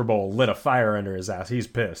that Super Bowl lit a fire under his ass. He's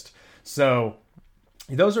pissed. So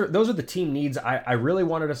those are the team needs. I really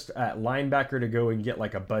wanted us at linebacker to go and get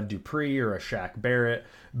like a Bud Dupree or a Shaq Barrett.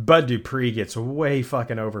 Bud Dupree gets way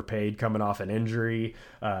fucking overpaid coming off an injury,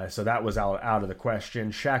 so that was out of the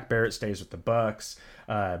question. Shaq Barrett stays with the Bucks.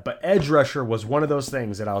 But edge rusher was one of those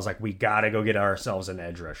things that I was like, we got to go get ourselves an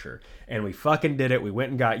edge rusher. And we fucking did it. We went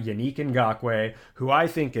and got Yannick Ngakoue, who I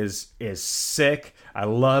think is sick. I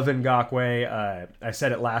love Ngakoue. I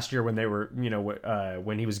said it last year when they were,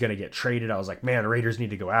 when he was going to get traded. I was like, man, Raiders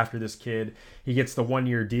need to go after this kid. He gets the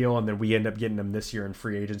 1-year deal, and then we end up getting him this year in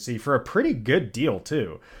free agency for a pretty good deal,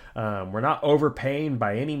 too. We're not overpaying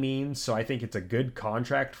by any means, so I think it's a good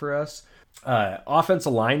contract for us.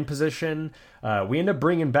 Offensive line position, we end up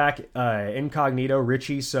bringing back Incognito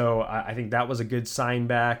Richie, so I think that was a good sign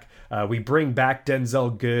back. We bring back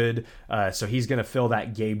Denzel Good, so he's going to fill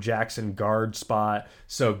that Gabe Jackson guard spot.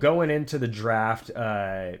 So going into the draft,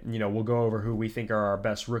 we'll go over who we think are our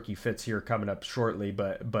best rookie fits here coming up shortly,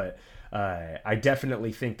 but I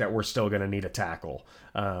definitely think that we're still going to need a tackle.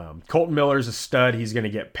 Colton Miller's a stud. He's going to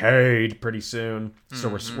get paid pretty soon. So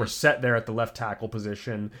we're set there at the left tackle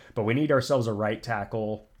position, but we need ourselves a right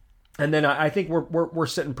tackle. And then I think we're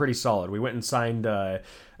sitting pretty solid. We went and signed the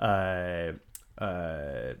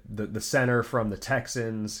center from the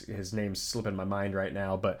Texans. His name's slipping my mind right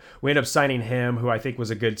now, but we ended up signing him, who I think was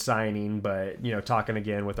a good signing. But talking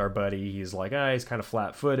again with our buddy, he's like, he's kind of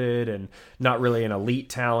flat-footed and not really an elite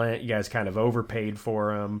talent. You guys kind of overpaid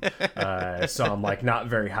for him, so I'm like not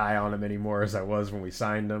very high on him anymore as I was when we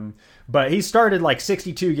signed him. But he started like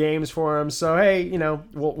 62 games for him, so hey,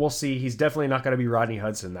 we'll see. He's definitely not going to be Rodney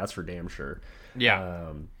Hudson, that's for damn sure.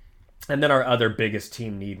 Yeah. And then our other biggest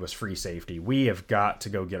team need was free safety. We have got to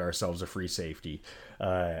go get ourselves a free safety.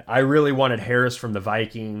 I really wanted Harris from the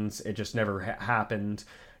Vikings. It just never happened.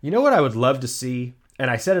 You know what I would love to see? And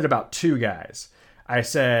I said it about 2 guys. I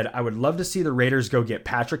said I would love to see the Raiders go get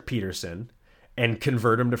Patrick Peterson and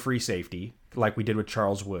convert him to free safety, like we did with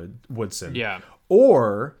Charles Woodson. Yeah.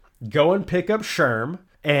 Or go and pick up Sherm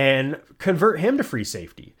and convert him to free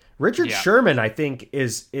safety. Richard Sherman, I think,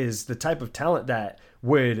 is the type of talent that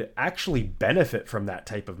would actually benefit from that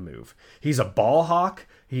type of move. He's a ball hawk.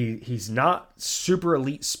 He's not super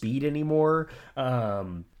elite speed anymore.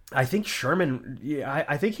 I think Sherman,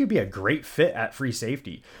 I think he'd be a great fit at free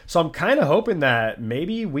safety. So I'm kind of hoping that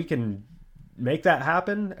maybe we can make that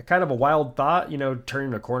happen. Kind of a wild thought,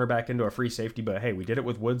 turning a cornerback into a free safety. But hey, we did it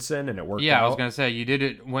with Woodson and it worked out. Yeah, I was gonna say you did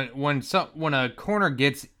it when a corner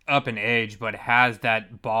gets up in age but has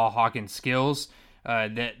that ball hawking skills.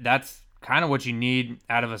 That's kind of what you need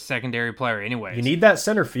out of a secondary player anyways. You need that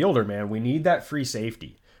center fielder, man. We need that free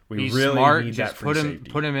safety. He's really smart. need Just that free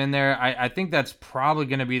safety. Put him in there. I think that's probably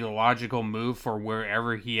going to be the logical move for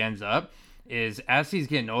wherever he ends up. Is as he's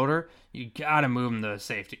getting older, you got to move him to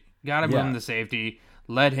safety. Got to move him to safety.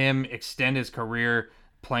 Let him extend his career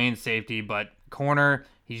playing safety. But corner,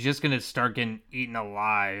 he's just going to start getting eaten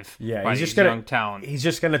alive by these young talent. He's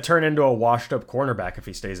just going to turn into a washed-up cornerback if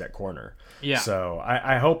he stays at corner. Yeah. So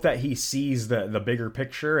I hope that he sees the bigger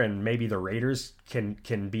picture, and maybe the Raiders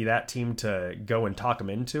can be that team to go and talk him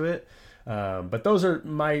into it. But those are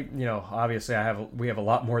my, obviously we have a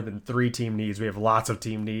lot more than 3 team needs. We have lots of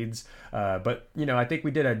team needs. But, I think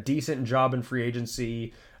we did a decent job in free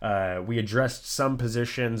agency. We addressed some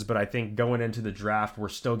positions, but I think going into the draft, we're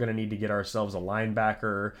still going to need to get ourselves a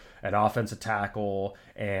linebacker, an offensive tackle,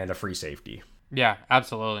 and a free safety. Yeah,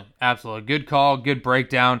 absolutely. Absolutely. Good call, good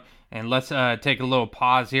breakdown. And let's take a little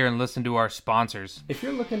pause here and listen to our sponsors. If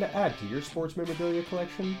you're looking to add to your sports memorabilia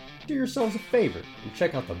collection, do yourselves a favor and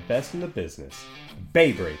check out the best in the business,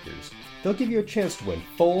 Bay Breakers. They'll give you a chance to win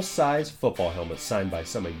full-size football helmets signed by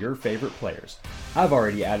some of your favorite players. I've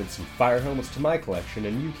already added some fire helmets to my collection,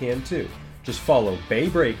 and you can too. Just follow Bay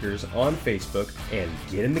Breakers on Facebook and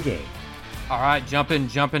get in the game. All right,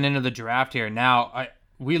 jumping into the draft here. Now,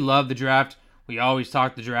 we love the draft. We always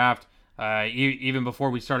talk the draft. Even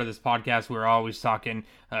before we started this podcast, we were always talking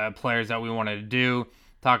players that we wanted to do,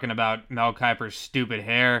 talking about Mel Kiper's stupid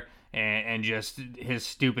hair and just his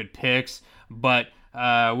stupid picks. But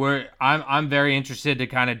I'm very interested to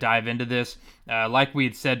kind of dive into this. Like we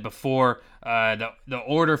had said before, the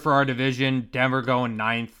order for our division: Denver going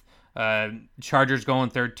 9th, Chargers going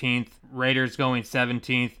 13th, Raiders going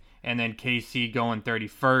 17th, and then KC going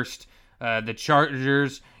 31st. The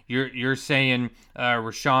Chargers, you're saying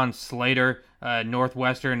Rashawn Slater,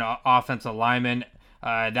 Northwestern offensive lineman.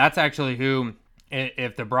 That's actually who,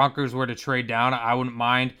 if the Broncos were to trade down, I wouldn't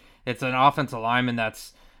mind. It's an offensive lineman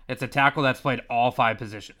it's a tackle that's played all 5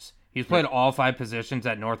 positions. He's played all 5 positions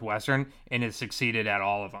at Northwestern and has succeeded at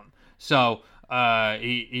all of them. So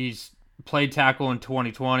he's played tackle in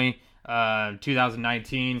 2020,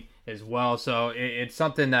 2019 as well. So it's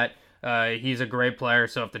something that he's a great player.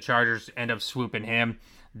 So if the Chargers end up swooping him,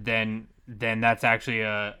 then that's actually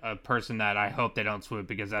a person that I hope they don't swoop,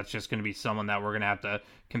 because that's just going to be someone that we're going to have to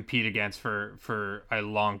compete against for a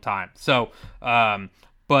long time. So,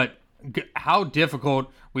 but how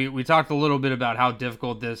difficult, we talked a little bit about how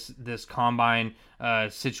difficult this combine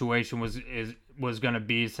situation was going to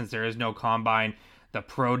be, since there is no combine. The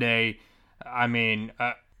pro day, I mean,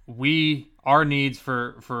 our needs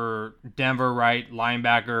for Denver, right,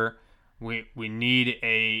 linebacker, we need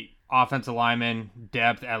a offensive lineman,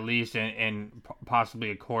 depth at least, and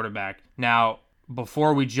possibly a quarterback. Now,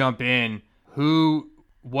 before we jump in,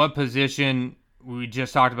 what position, we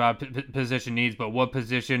just talked about position needs, but what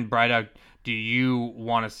position, Bryduck, do you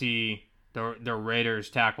want to see the Raiders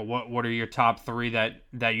tackle? What are your top 3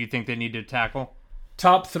 that you think they need to tackle?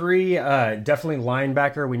 Top 3, definitely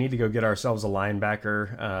linebacker. We need to go get ourselves a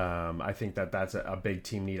linebacker. I think that's a big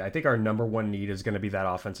team need. I think our number 1 need is going to be that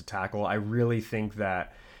offensive tackle. I really think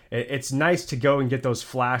that it's nice to go and get those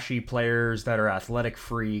flashy players that are athletic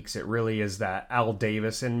freaks. It really is that Al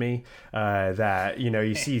Davis in me, that,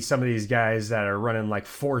 you see some of these guys that are running like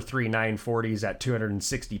 4.3 940s at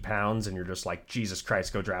 260 pounds, and you're just like, Jesus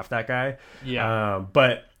Christ, go draft that guy. Yeah.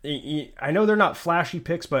 But I know they're not flashy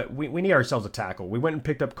picks, but we need ourselves a tackle. We went and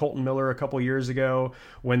picked up Colton Miller a couple years ago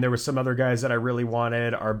when there was some other guys that I really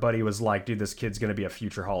wanted. Our buddy was like, dude, this kid's going to be a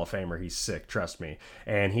future Hall of Famer. He's sick, trust me.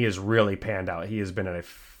 And he has really panned out. He has been a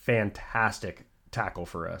fantastic tackle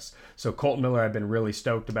for us. So Colton Miller, I've been really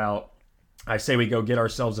stoked about. I say we go get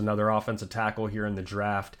ourselves another offensive tackle here in the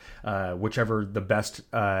draft, whichever the best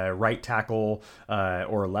right tackle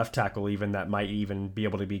or left tackle even that might even be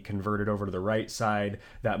able to be converted over to the right side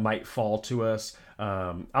that might fall to us.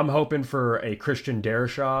 I'm hoping for a Christian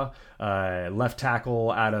Darrisaw, left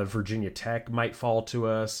tackle out of Virginia Tech might fall to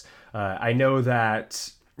us. I know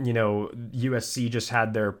that USC just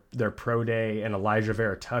had their pro day, and Elijah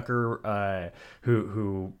Vera Tucker,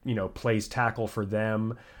 who plays tackle for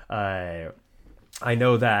them. I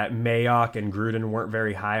know that Mayock and Gruden weren't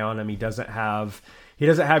very high on him. He doesn't have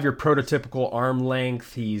your prototypical arm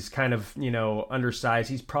length. He's kind of, undersized.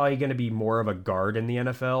 He's probably going to be more of a guard in the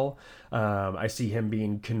NFL. I see him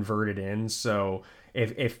being converted in. So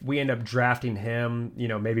if we end up drafting him,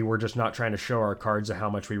 maybe we're just not trying to show our cards of how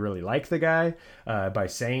much we really like the guy by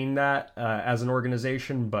saying that as an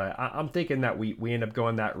organization. But I'm thinking that we end up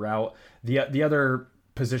going that route. The other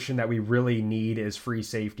position that we really need is free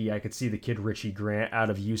safety. I could see the kid Richie Grant out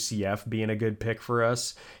of UCF being a good pick for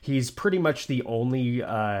us. He's pretty much the only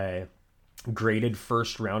graded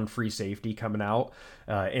first round free safety coming out,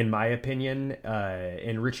 in my opinion.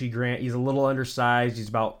 And Richie Grant, he's a little undersized. He's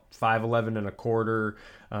about 5'11" and a quarter.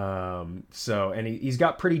 And he's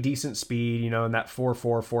got pretty decent speed, in that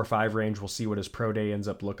 4.4, 4.5 range. We'll see what his pro day ends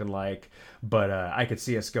up looking like. But I could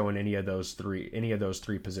see us going any of those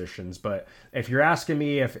three positions. But if you're asking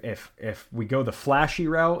me if we go the flashy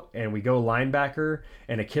route and we go linebacker,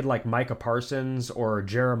 and a kid like Micah Parsons or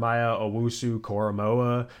Jeremiah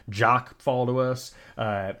Owusu-Koramoah, Jock fall to us,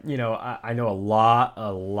 I know a lot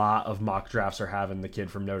of mock drafts are having the kid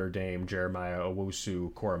from Notre Dame, Jeremiah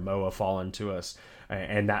Owusu-Koramoah, falling to us,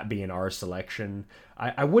 and that being our selection.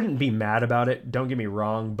 I wouldn't be mad about it, don't get me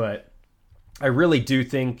wrong, but I really do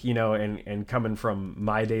think, and coming from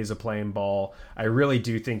my days of playing ball, I really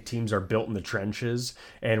do think teams are built in the trenches.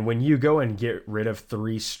 And when you go and get rid of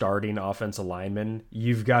 3 starting offensive linemen,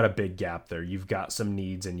 you've got a big gap there. You've got some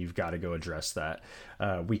needs, and you've got to go address that.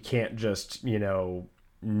 We can't just,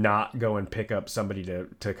 not go and pick up somebody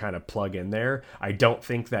to kind of plug in there. I don't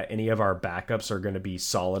think that any of our backups are going to be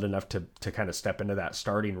solid enough to kind of step into that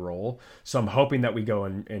starting role. So I'm hoping that we go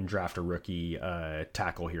and draft a rookie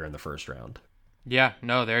tackle here in the first round. Yeah,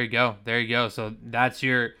 no, there you go. So that's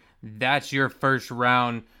your first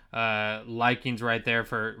round likings right there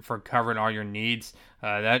for covering all your needs.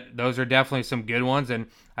 Those are definitely some good ones, and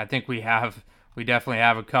I think we definitely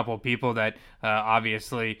have a couple of people that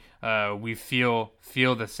obviously we feel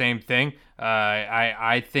the same thing.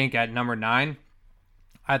 I think at number 9,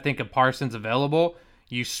 I think if Parsons available,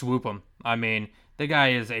 you swoop him. I mean, the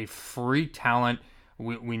guy is a freak talent.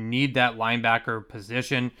 We need that linebacker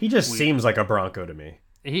position. He just seems like a Bronco to me.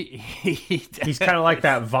 He's kind of like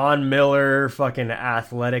that Von Miller fucking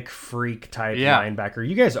athletic freak type linebacker.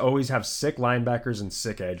 You guys always have sick linebackers and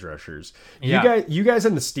sick edge rushers. You guys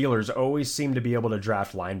and the Steelers always seem to be able to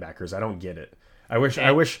draft linebackers. I don't get it. I wish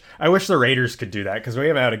the Raiders could do that, because we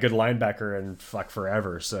haven't had a good linebacker in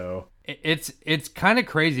forever. So it's kind of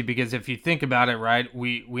crazy, because if you think about it, right,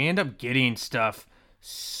 we end up getting stuff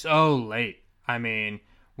so late. I mean,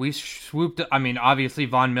 we swooped. I mean, obviously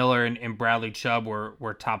Von Miller and Bradley Chubb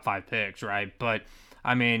were top 5 picks, right? But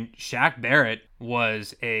I mean, Shaq Barrett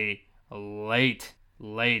was a late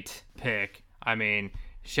pick. I mean,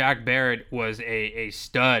 Shaq Barrett was a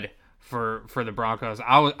stud for the Broncos.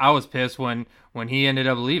 I was pissed when he ended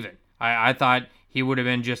up leaving. I thought he would have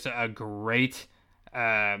been just a great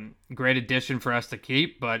addition for us to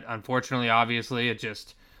keep, but unfortunately, obviously, it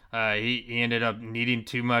just he ended up needing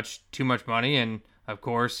too much money, and of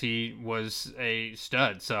course he was a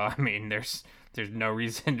stud. So I mean, there's no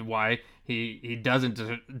reason why he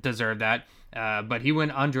doesn't deserve that. But he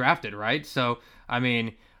went undrafted, right? So I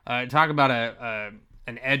mean, talk about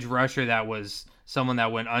an edge rusher that was someone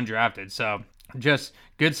that went undrafted. So just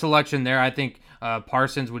good selection there. I think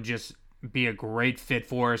Parsons would just be a great fit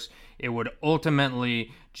for us. It would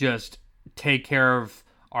ultimately just take care of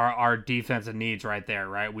our defensive needs right there,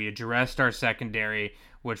 right? We addressed our secondary,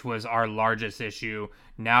 which was our largest issue.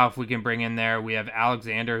 Now, if we can bring in there, we have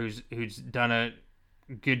Alexander, who's done a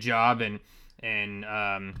good job, and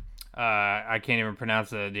I can't even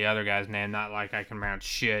pronounce the other guy's name. Not like I can pronounce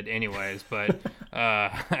shit, anyways. But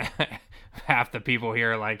half the people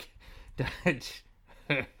here are like,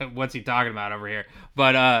 what's he talking about over here?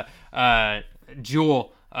 But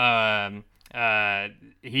Jewel,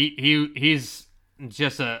 he's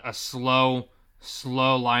just a slow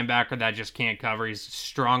linebacker that just can't cover. He's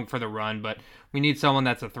strong for the run, but we need someone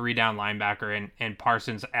that's a 3-down linebacker, and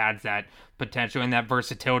Parsons adds that potential and that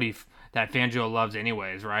versatility that Fangio loves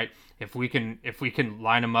anyways, right? If we can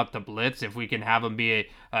line him up to blitz, if we can have him be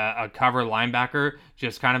a cover linebacker,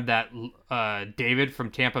 just kind of that David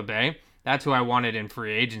from Tampa Bay, that's who I wanted in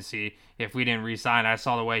free agency. If we didn't re-sign, I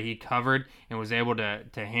saw the way he covered and was able to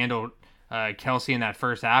handle Kelsey in that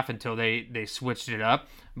first half until they switched it up.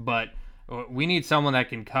 But we need someone that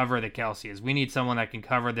can cover the Kelseys. We need someone that can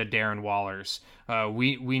cover the Darren Wallers.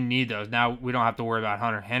 We need those. Now, we don't have to worry about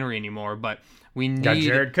Hunter Henry anymore, but we need... Got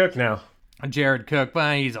Jared Cook now. Jared Cook,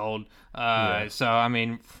 but he's old. So, I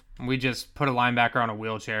mean, we just put a linebacker on a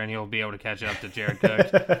wheelchair and he'll be able to catch up to Jared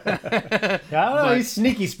Cook. I don't know, he's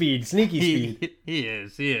sneaky speed. He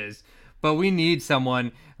is. But we need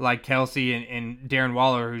someone like Kelsey and Darren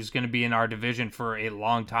Waller, who's going to be in our division for a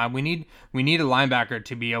long time. We need a linebacker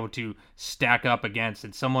to be able to stack up against,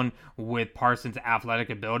 and someone with Parsons'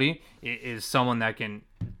 athletic ability is someone that can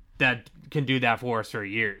do that for us for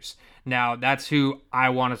years. Now, that's who I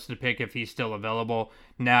want us to pick if he's still available.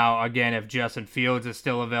 Now, again, if Justin Fields is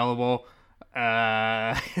still available,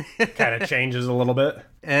 kind of changes a little bit.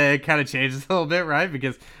 It kind of changes a little bit, right?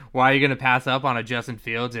 Because why are you going to pass up on a Justin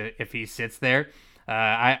Fields if he sits there?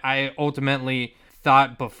 I ultimately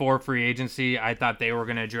thought before free agency, I thought they were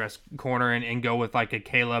going to address corner and go with like a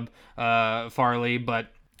Caleb Farley, but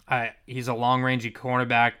he's a long-rangey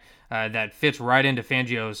cornerback that fits right into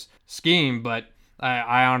Fangio's scheme, but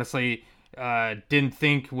I honestly didn't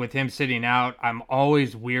think with him sitting out. I'm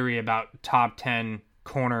always weary about top 10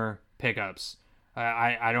 corner pickups.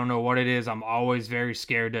 I don't know what it is. I'm always very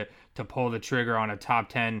scared to pull the trigger on a top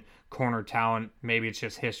 10 corner talent. Maybe it's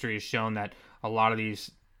just history has shown that a lot of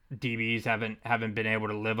these DBs haven't been able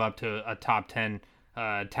to live up to a top 10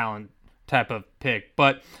 talent type of pick.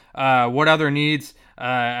 But what other needs?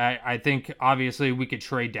 I think obviously we could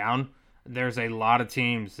trade down. There's a lot of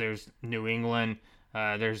teams. There's New England.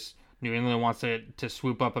 New England wants to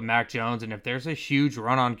swoop up a Mac Jones, and if there's a huge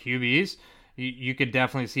run on QBs, you could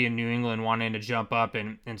definitely see a New England wanting to jump up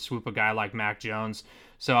and swoop a guy like Mac Jones.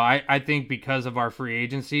 So I think because of our free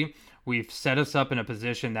agency, we've set us up in a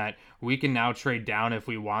position that we can now trade down if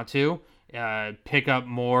we want to, pick up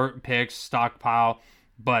more picks, stockpile.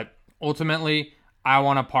 But ultimately, I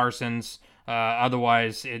want a Parsons.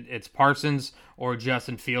 Otherwise, it's Parsons or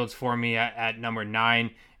Justin Fields for me at number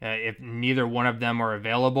 9. If neither one of them are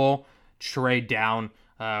available, trade down.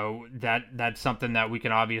 That's something that we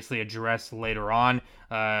can obviously address later on.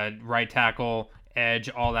 Right tackle, edge,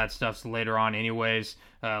 all that stuff's later on anyways.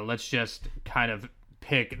 Let's just kind of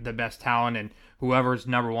pick the best talent, and whoever's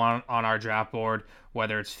number 1 on our draft board,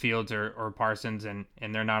 whether it's Fields or Parsons, and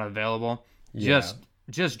they're not available,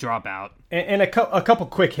 just drop out. And a couple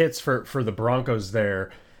quick hits for the Broncos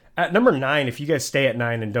there. At number 9, if you guys stay at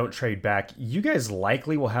 9 and don't trade back, you guys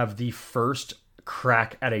likely will have the first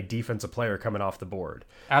crack at a defensive player coming off the board.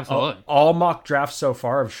 Absolutely. All mock drafts so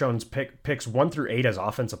far have shown picks 1 through 8 as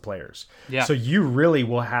offensive players. Yeah. So you really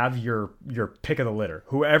will have your pick of the litter.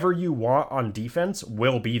 Whoever you want on defense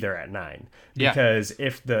will be there at 9. Because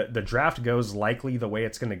if the draft goes likely the way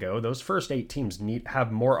it's going to go, those first 8 teams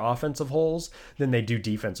have more offensive holes than they do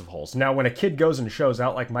defensive holes. Now, when a kid goes and shows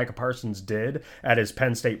out like Micah Parsons did at his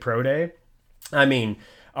Penn State Pro Day, I mean,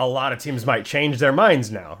 a lot of teams might change their minds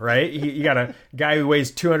now, right? You got a guy who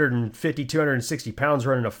weighs 250, 260 pounds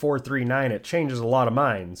running a 4.39. It changes a lot of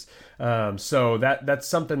minds. So that's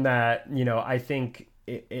something that, I think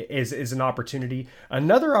is an opportunity.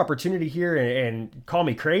 Another opportunity here, and call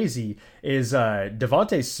me crazy, is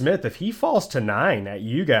Devontae Smith. If he falls to 9 at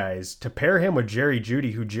you guys, to pair him with Jerry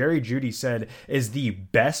Jeudy, who Jerry Jeudy said is the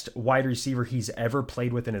best wide receiver he's ever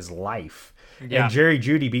played with in his life. Yeah. And Jerry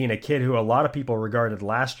Jeudy being a kid who a lot of people regarded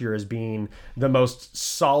last year as being the most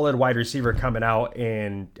solid wide receiver coming out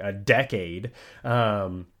in a decade.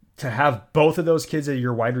 To have both of those kids as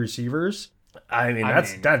your wide receivers,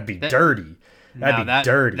 that'd be dirty. That'd be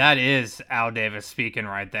dirty. That is Al Davis speaking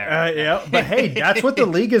right there. Yeah, but hey, that's what the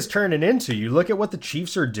league is turning into. You look at what the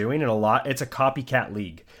Chiefs are doing, and it's a copycat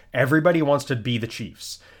league. Everybody wants to be the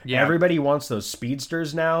Chiefs. Yeah. Everybody wants those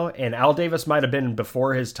speedsters now, and Al Davis might have been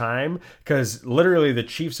before his time, because literally the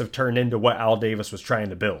Chiefs have turned into what Al Davis was trying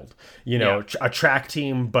to build. A track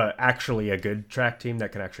team, but actually a good track team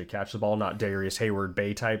that can actually catch the ball, not Darius Hayward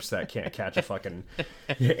Bay types that can't catch a fucking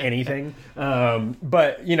anything.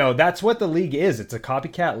 But that's what the league is. It's a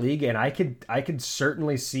copycat league, and I could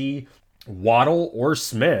certainly see Waddle or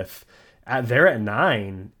Smith there at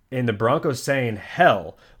 9. And the Broncos saying,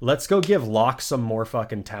 hell, let's go give Locke some more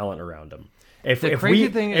fucking talent around him. If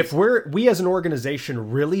we as an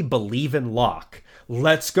organization really believe in Locke,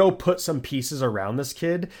 let's go put some pieces around this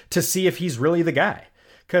kid to see if he's really the guy.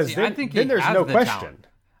 Because then there's no question. Talent.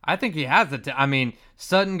 I think he has the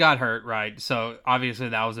Sutton got hurt, right? So obviously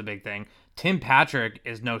that was a big thing. Tim Patrick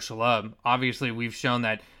is no schlub. Obviously we've shown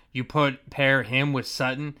that you pair him with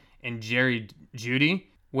Sutton and Jerry Jeudy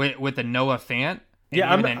with a Noah Fant. Yeah,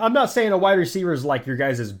 I'm not saying a wide receiver is like your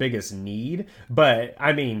guys' biggest need, but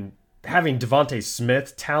I mean, having Devontae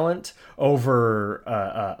Smith talent over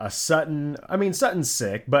a Sutton. I mean, Sutton's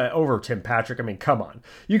sick, but over Tim Patrick. I mean, come on.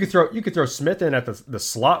 You could throw Smith in at the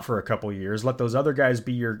slot for a couple of years. Let those other guys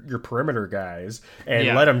be your perimeter guys,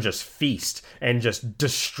 and let them just feast and just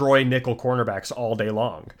destroy nickel cornerbacks all day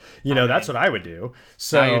long. That's what I would do.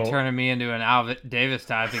 So now you're turning me into an Al Davis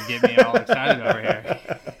type and get me all excited over here.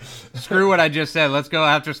 Screw what I just said. Let's go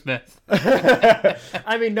after Smith.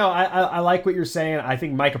 I mean, no, I like what you're saying. I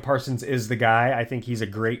think Micah Parsons is the guy. I think he's a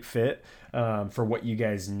great fit for what you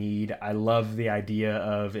guys need. I love the idea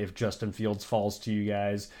of if Justin Fields falls to you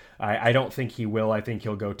guys. I don't think he will. I think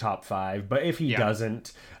he'll go top 5. But if he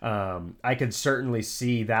doesn't, I could certainly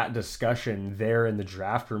see that discussion there in the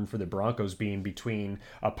draft room for the Broncos being between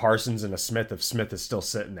a Parsons and a Smith if Smith is still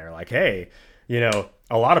sitting there. Like, hey,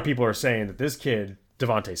 a lot of people are saying that this kid,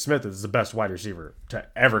 Devontae Smith, is the best wide receiver to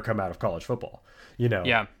ever come out of college football.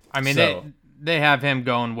 Yeah. I mean, they have him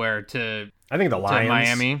going where to? I think the Lions.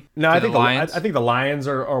 Miami. No, I think the Lions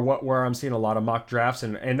are where I'm seeing a lot of mock drafts,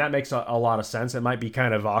 and that makes a lot of sense. It might be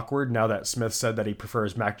kind of awkward now that Smith said that he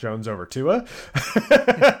prefers Mac Jones over Tua.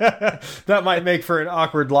 That might make for an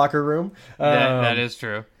awkward locker room. That is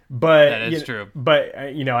true. But that is true. But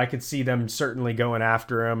I could see them certainly going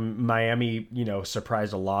after him. Miami,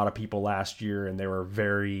 surprised a lot of people last year, and they were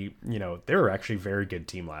they were actually a very good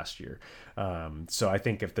team last year. So I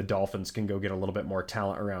think if the Dolphins can go get a little bit more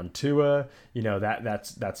talent around Tua,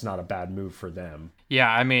 that's not a bad move for them. Yeah,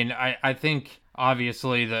 I mean, I think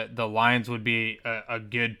obviously the Lions would be a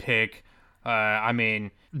good pick. I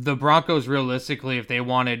mean, the Broncos realistically, if they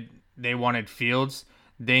wanted Fields,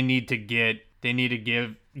 they need to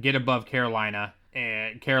get above Carolina,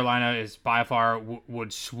 and Carolina is by far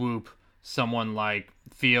would swoop someone like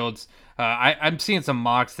Fields. I'm seeing some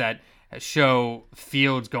mocks that show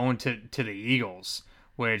Fields going to the Eagles,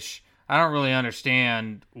 which I don't really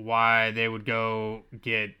understand why they would go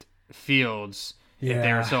get Fields if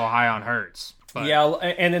they were so high on Hurts. But. Yeah,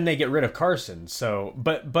 and then they get rid of Carson. So,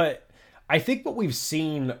 but I think what we've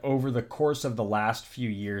seen over the course of the last few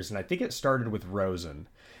years, and I think it started with Rosen,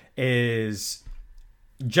 is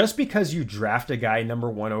just because you draft a guy number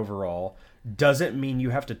 1 overall doesn't mean you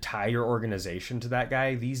have to tie your organization to that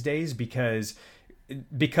guy these days because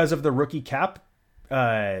of the rookie cap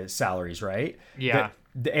salaries, right? Yeah.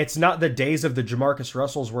 it's not the days of the Jamarcus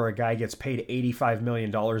Russells where a guy gets paid $85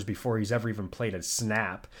 million before he's ever even played a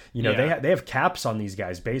snap. You know, they have caps on these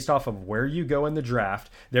guys based off of where you go in the draft.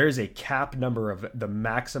 There is a cap number of the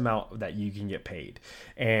max amount that you can get paid.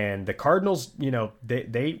 And the Cardinals, you know,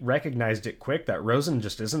 they recognized it quick that Rosen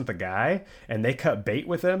just isn't the guy, and they cut bait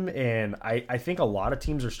with him. And I think a lot of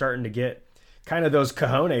teams are starting to get kind of those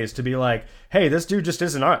cojones to be like, hey, this dude just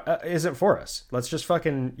isn't for us. Let's just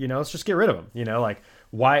fucking, you know, let's just get rid of him. You know, like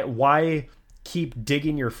why keep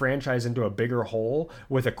digging your franchise into a bigger hole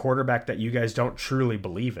with a quarterback that you guys don't truly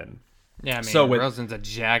believe in? Yeah, I mean, Rosen's a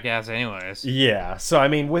jackass anyways. Yeah, so I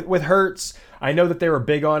mean, with Hurts, I know that they were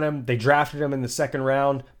big on him. They drafted him in the second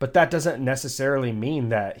round, but that doesn't necessarily mean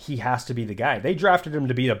that he has to be the guy. They drafted him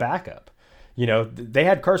to be the backup. You know, they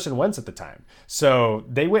had Carson Wentz at the time. So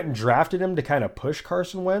they went and drafted him to kind of push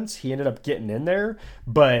Carson Wentz. He ended up getting in there.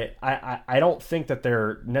 But I don't think that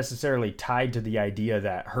they're necessarily tied to the idea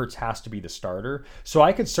that Hurts has to be the starter. So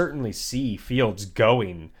I could certainly see Fields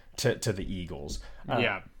going to the Eagles.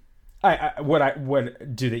 Yeah.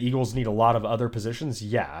 Would do the Eagles need a lot of other positions?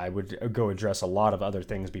 Yeah, I would go address a lot of other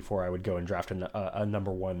things before I would go and draft a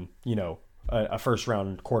number one, you know, a first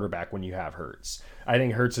round quarterback when you have Hurts. I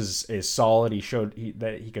think Hurts is solid. He showed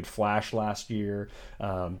that he could flash last year.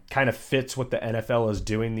 Kind of fits what the NFL is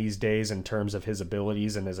doing these days in terms of his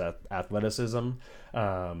abilities and his athleticism.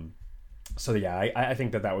 So yeah, I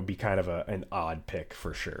think that would be kind of an odd pick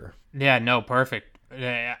for sure. Yeah, no, perfect.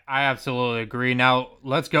 Yeah, I absolutely agree. Now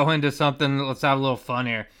let's go into something. Let's have a little fun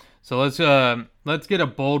here. So let's get a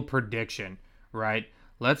bold prediction, right?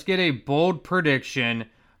 Let's get a bold prediction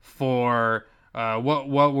for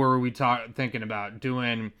what were we thinking about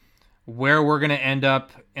doing, where we're gonna end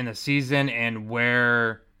up in the season and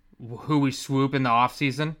who we swoop in the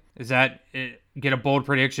offseason. Is that it? Get a bold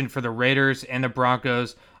prediction for the Raiders and the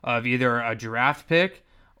Broncos of either a draft pick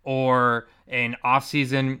or an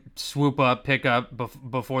offseason swoop up pickup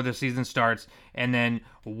before the season starts, and then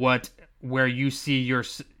where you see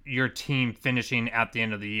your team finishing at the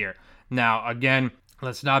end of the year. Now again,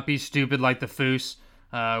 let's not be stupid like the Foose.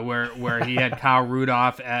 Where he had Kyle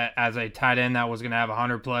Rudolph as a tight end that was going to have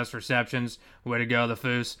 100+ receptions. Way to go, the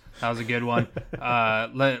Foose. That was a good one.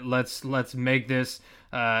 Let's make this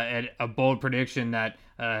a bold prediction that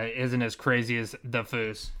isn't as crazy as the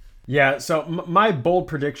Foose. Yeah, so my bold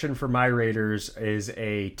prediction for my Raiders is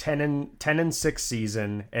a 10-6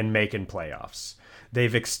 season and making playoffs.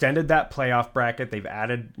 They've extended that playoff bracket. They've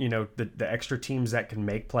added, you know, the extra teams that can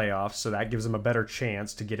make playoffs, so that gives them a better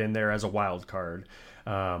chance to get in there as a wild card.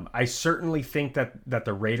 I certainly think that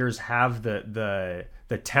the Raiders have the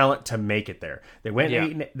talent to make it there. They went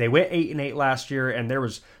 8-8 last year, and there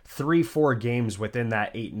was 3-4 games within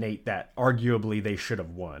that 8-8 that arguably they should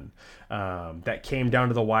have won. That came down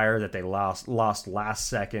to the wire, that they lost last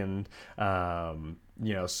second.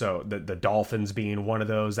 You know, so the Dolphins being one of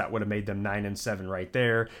those, that would have made them 9-7 right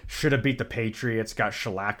there. Should have beat the Patriots, got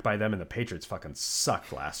shellacked by them, and the Patriots fucking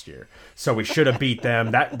sucked last year. So we should have beat them.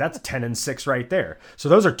 That's 10-6 right there. So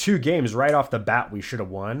those are 2 games right off the bat we should have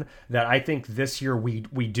won that I think this year we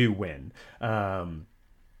do win.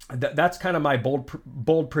 That's kind of my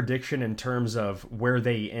bold prediction in terms of where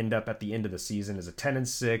they end up at the end of the season, is a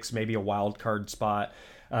 10-6, maybe a wild card spot.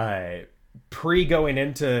 Going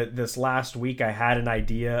into this last week, I had an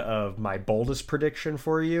idea of my boldest prediction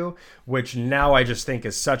for you, which now I just think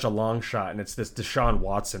is such a long shot, and it's this Deshaun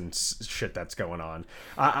Watson shit that's going on.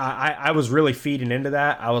 I was really feeding into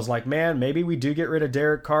that. I was like, man, maybe we do get rid of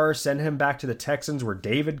Derek Carr, send him back to the Texans where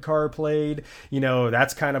David Carr played. You know,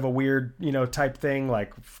 that's kind of a weird, you know, type thing,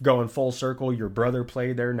 like going full circle. Your brother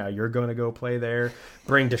played there, now you're going to go play there.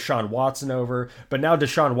 Bring Deshaun Watson over. But now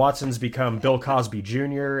Deshaun Watson's become Bill Cosby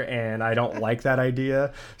Jr., and I don't like that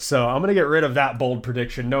idea. So I'm going to get rid of that bold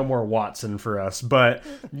prediction. No more Watson for us. But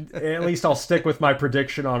at least I'll stick with my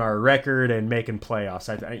prediction on our record and making playoffs.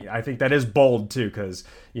 I think that is bold too, because,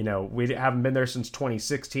 you know, we haven't been there since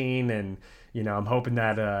 2016, and, you know, I'm hoping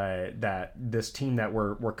that that this team that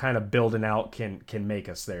we're kind of building out can make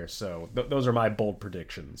us there. So those are my bold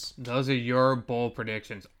predictions. Those are your bold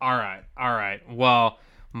predictions. All right. Well,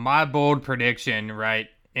 my bold prediction, right,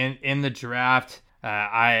 in the draft,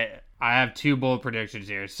 I have 2 bold predictions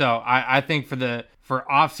here. So I think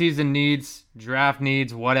for off-season needs, draft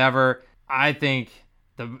needs, whatever, I think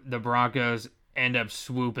the Broncos end up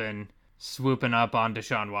swooping up on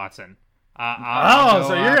Deshaun Watson.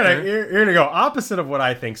 So you're gonna go opposite of what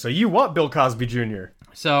I think. So you want Bill Cosby Jr.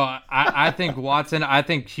 So I think Watson. I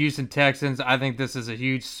think Houston Texans. I think this is a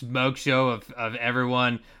huge smoke show of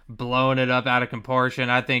everyone blowing it up out of proportion.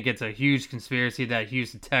 I think it's a huge conspiracy that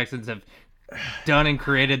Houston Texans have done and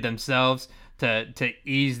created themselves to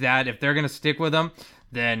ease that. If they're gonna stick with him,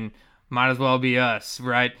 then might as well be us,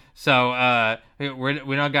 right? So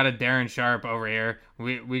we don't got a Darren Sharp over here.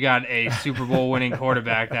 We got a Super Bowl winning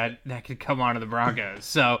quarterback that could come onto the Broncos.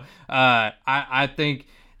 So I think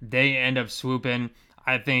they end up swooping.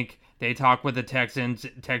 I think they talk with the Texans.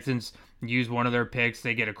 Texans use one of their picks.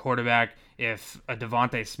 They get a quarterback. If a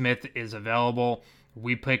Devontae Smith is available,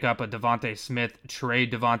 we pick up a Devontae Smith,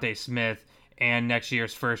 trade Devontae Smith and next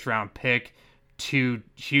year's first round pick to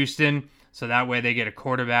Houston. So that way they get a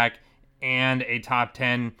quarterback and a top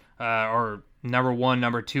 10 or number 1,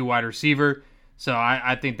 number 2 wide receiver. So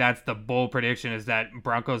I think that's the bold prediction, is that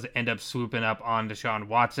Broncos end up swooping up on Deshaun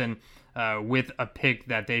Watson with a pick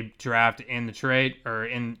that they draft in the trade or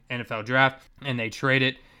in NFL draft, and they trade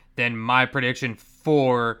it. Then my prediction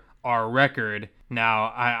for our record,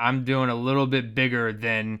 now I'm doing a little bit bigger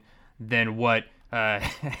than what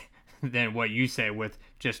than what you say with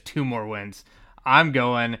just 2 more wins. I'm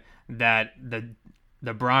going that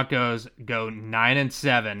the Broncos go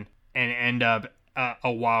 9-7 and end up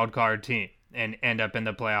a wild card team and end up in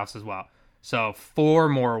the playoffs as well. So 4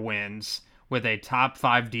 more wins with a top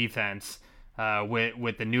 5 defense.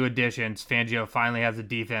 With the new additions, Fangio finally has a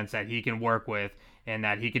defense that he can work with and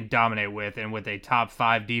that he can dominate with. And with a top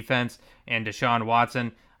 5 defense and Deshaun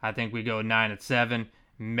Watson, I think we go 9-7,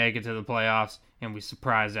 make it to the playoffs, and we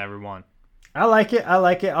surprise everyone. I like it.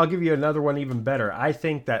 I'll give you another one even better. I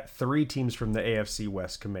think that 3 teams from the AFC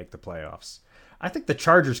West can make the playoffs. I think the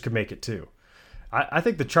Chargers can make it too. I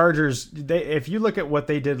think the Chargers, if you look at what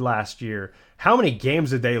they did last year, how many games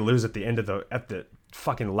did they lose at the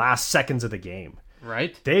fucking last seconds of the game?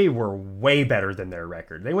 Right. They were way better than their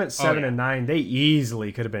record. They went 7-9. They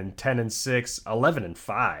easily could have been 10-6,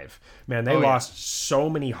 11-5. Man, they lost so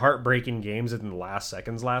many heartbreaking games in the last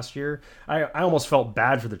seconds last year. I almost felt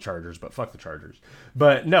bad for the Chargers, but fuck the Chargers.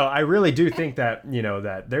 But no, I really do think that,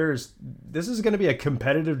 that this is going to be a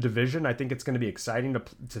competitive division. I think it's going to be exciting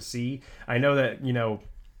to see. I know that,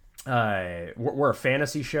 we're a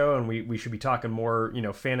fantasy show, and we should be talking more,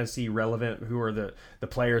 fantasy relevant, who are the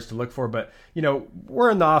players to look for. But,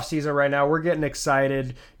 we're in the off season right now. We're getting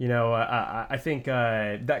excited. I think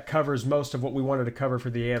that covers most of what we wanted to cover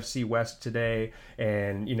for the AFC West today.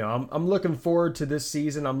 And, I'm looking forward to this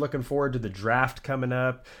season. I'm looking forward to the draft coming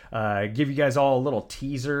up. Give you guys all a little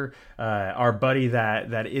teaser. Our buddy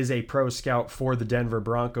that is a pro scout for the Denver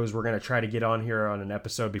Broncos, we're going to try to get on here on an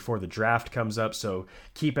episode before the draft comes up. So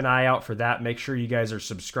keep an eye out for that. Make sure you guys are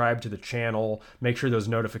subscribed to the channel. Make sure those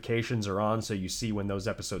notifications are on so you see when those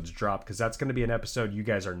episodes drop, because that's going to be an episode you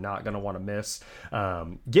guys are not going to want to miss.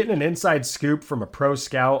 Getting an inside scoop from a pro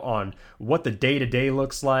scout on what the day-to-day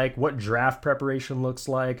looks like, what draft preparation looks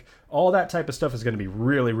like, all that type of stuff is going to be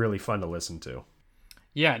really, really fun to listen to.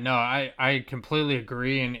 Yeah, no, I completely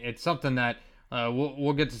agree, and it's something that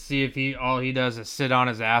we'll get to see if all he does is sit on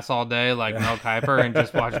his ass all day like Mel Kiper and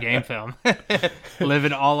just watch game film,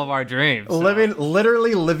 living all of our dreams. So.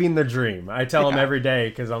 Literally living the dream. I tell him every day,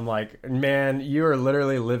 because I'm like, man, you are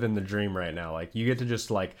literally living the dream right now. Like, you get to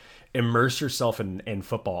just immerse yourself in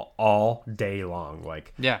football all day long.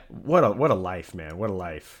 Like, yeah, what a life, man. What a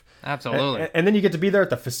life. Absolutely. And then you get to be there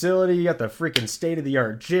at the facility. You got the freaking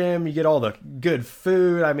state-of-the-art gym. You get all the good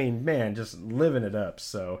food. I mean, man, just living it up.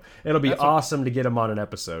 So it'll be awesome to get him on an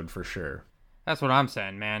episode for sure. That's what I'm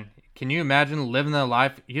saying, man. Can you imagine living the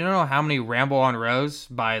life? You don't know how many Ramble on Rose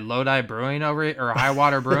by Lodi Brewing or High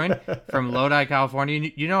Water Brewing from Lodi,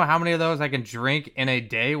 California. You know how many of those I can drink in a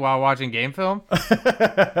day while watching game film? All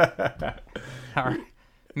right.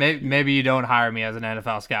 Maybe you don't hire me as an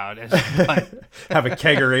NFL scout. Have a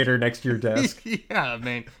kegerator next to your desk. Yeah, I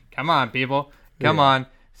mean, come on, people. Come on.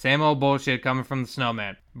 Same old bullshit coming from the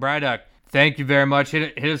snowman. Bryduck, thank you very much.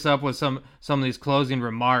 Hit us up with some of these closing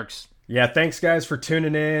remarks. Yeah, thanks guys for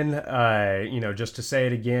tuning in. Just to say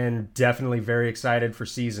it again, definitely very excited for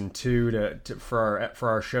season 2 for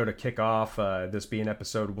our show to kick off. This being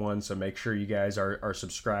episode 1, so make sure you guys are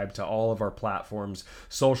subscribed to all of our platforms,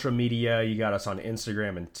 social media. You got us on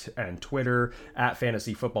Instagram and Twitter at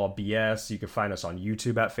Fantasy Football BS. You can find us on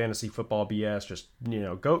YouTube at Fantasy Football BS. Just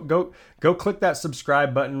go click that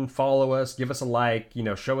subscribe button, follow us, give us a like,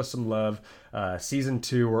 show us some love. Season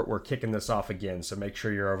 2, we're kicking this off again, so make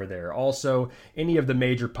sure you're over there. Also, any of the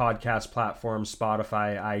major podcast platforms,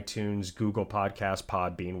 Spotify, iTunes, Google Podcasts,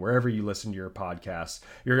 Podbean, wherever you listen to your podcasts,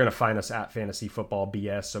 you're going to find us at Fantasy Football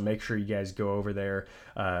BS, so make sure you guys go over there.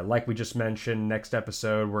 Like we just mentioned, next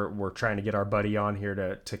episode, we're trying to get our buddy on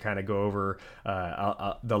here to kind of go over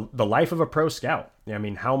the life of a pro scout. I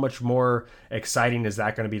mean, how much more exciting is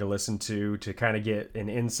that going to be to listen to kind of get an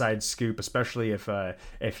inside scoop, especially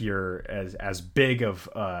if you're as big of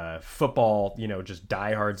football, just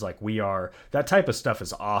diehards like we are, that type of stuff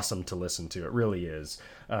is awesome to listen to. It really is.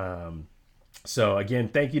 So again,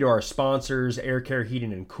 thank you to our sponsors, Air Care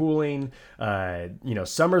Heating and Cooling.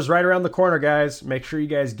 Summer's right around the corner, guys. Make sure you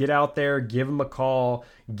guys get out there, give them a call,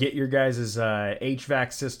 get your guys'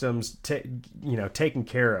 HVAC systems taken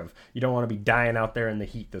care of. You don't want to be dying out there in the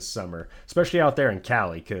heat this summer, especially out there in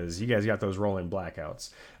Cali, because you guys got those rolling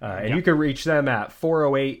blackouts. And you can reach them at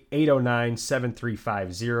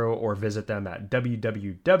 408-809-7350 or visit them at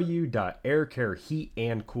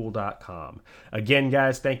www.aircareheatandcool.com. Again,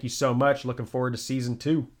 guys, thank you so much. Looking forward to season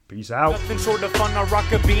 2. Peace out. Nothing short of fun, I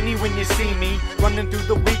rock a beanie when you see me running through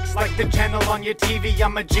the weeks like the channel on your TV.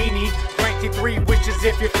 I'm a genie, granted 3 wishes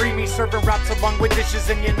if you free me, serving raps along with dishes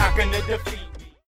and you're not gonna defeat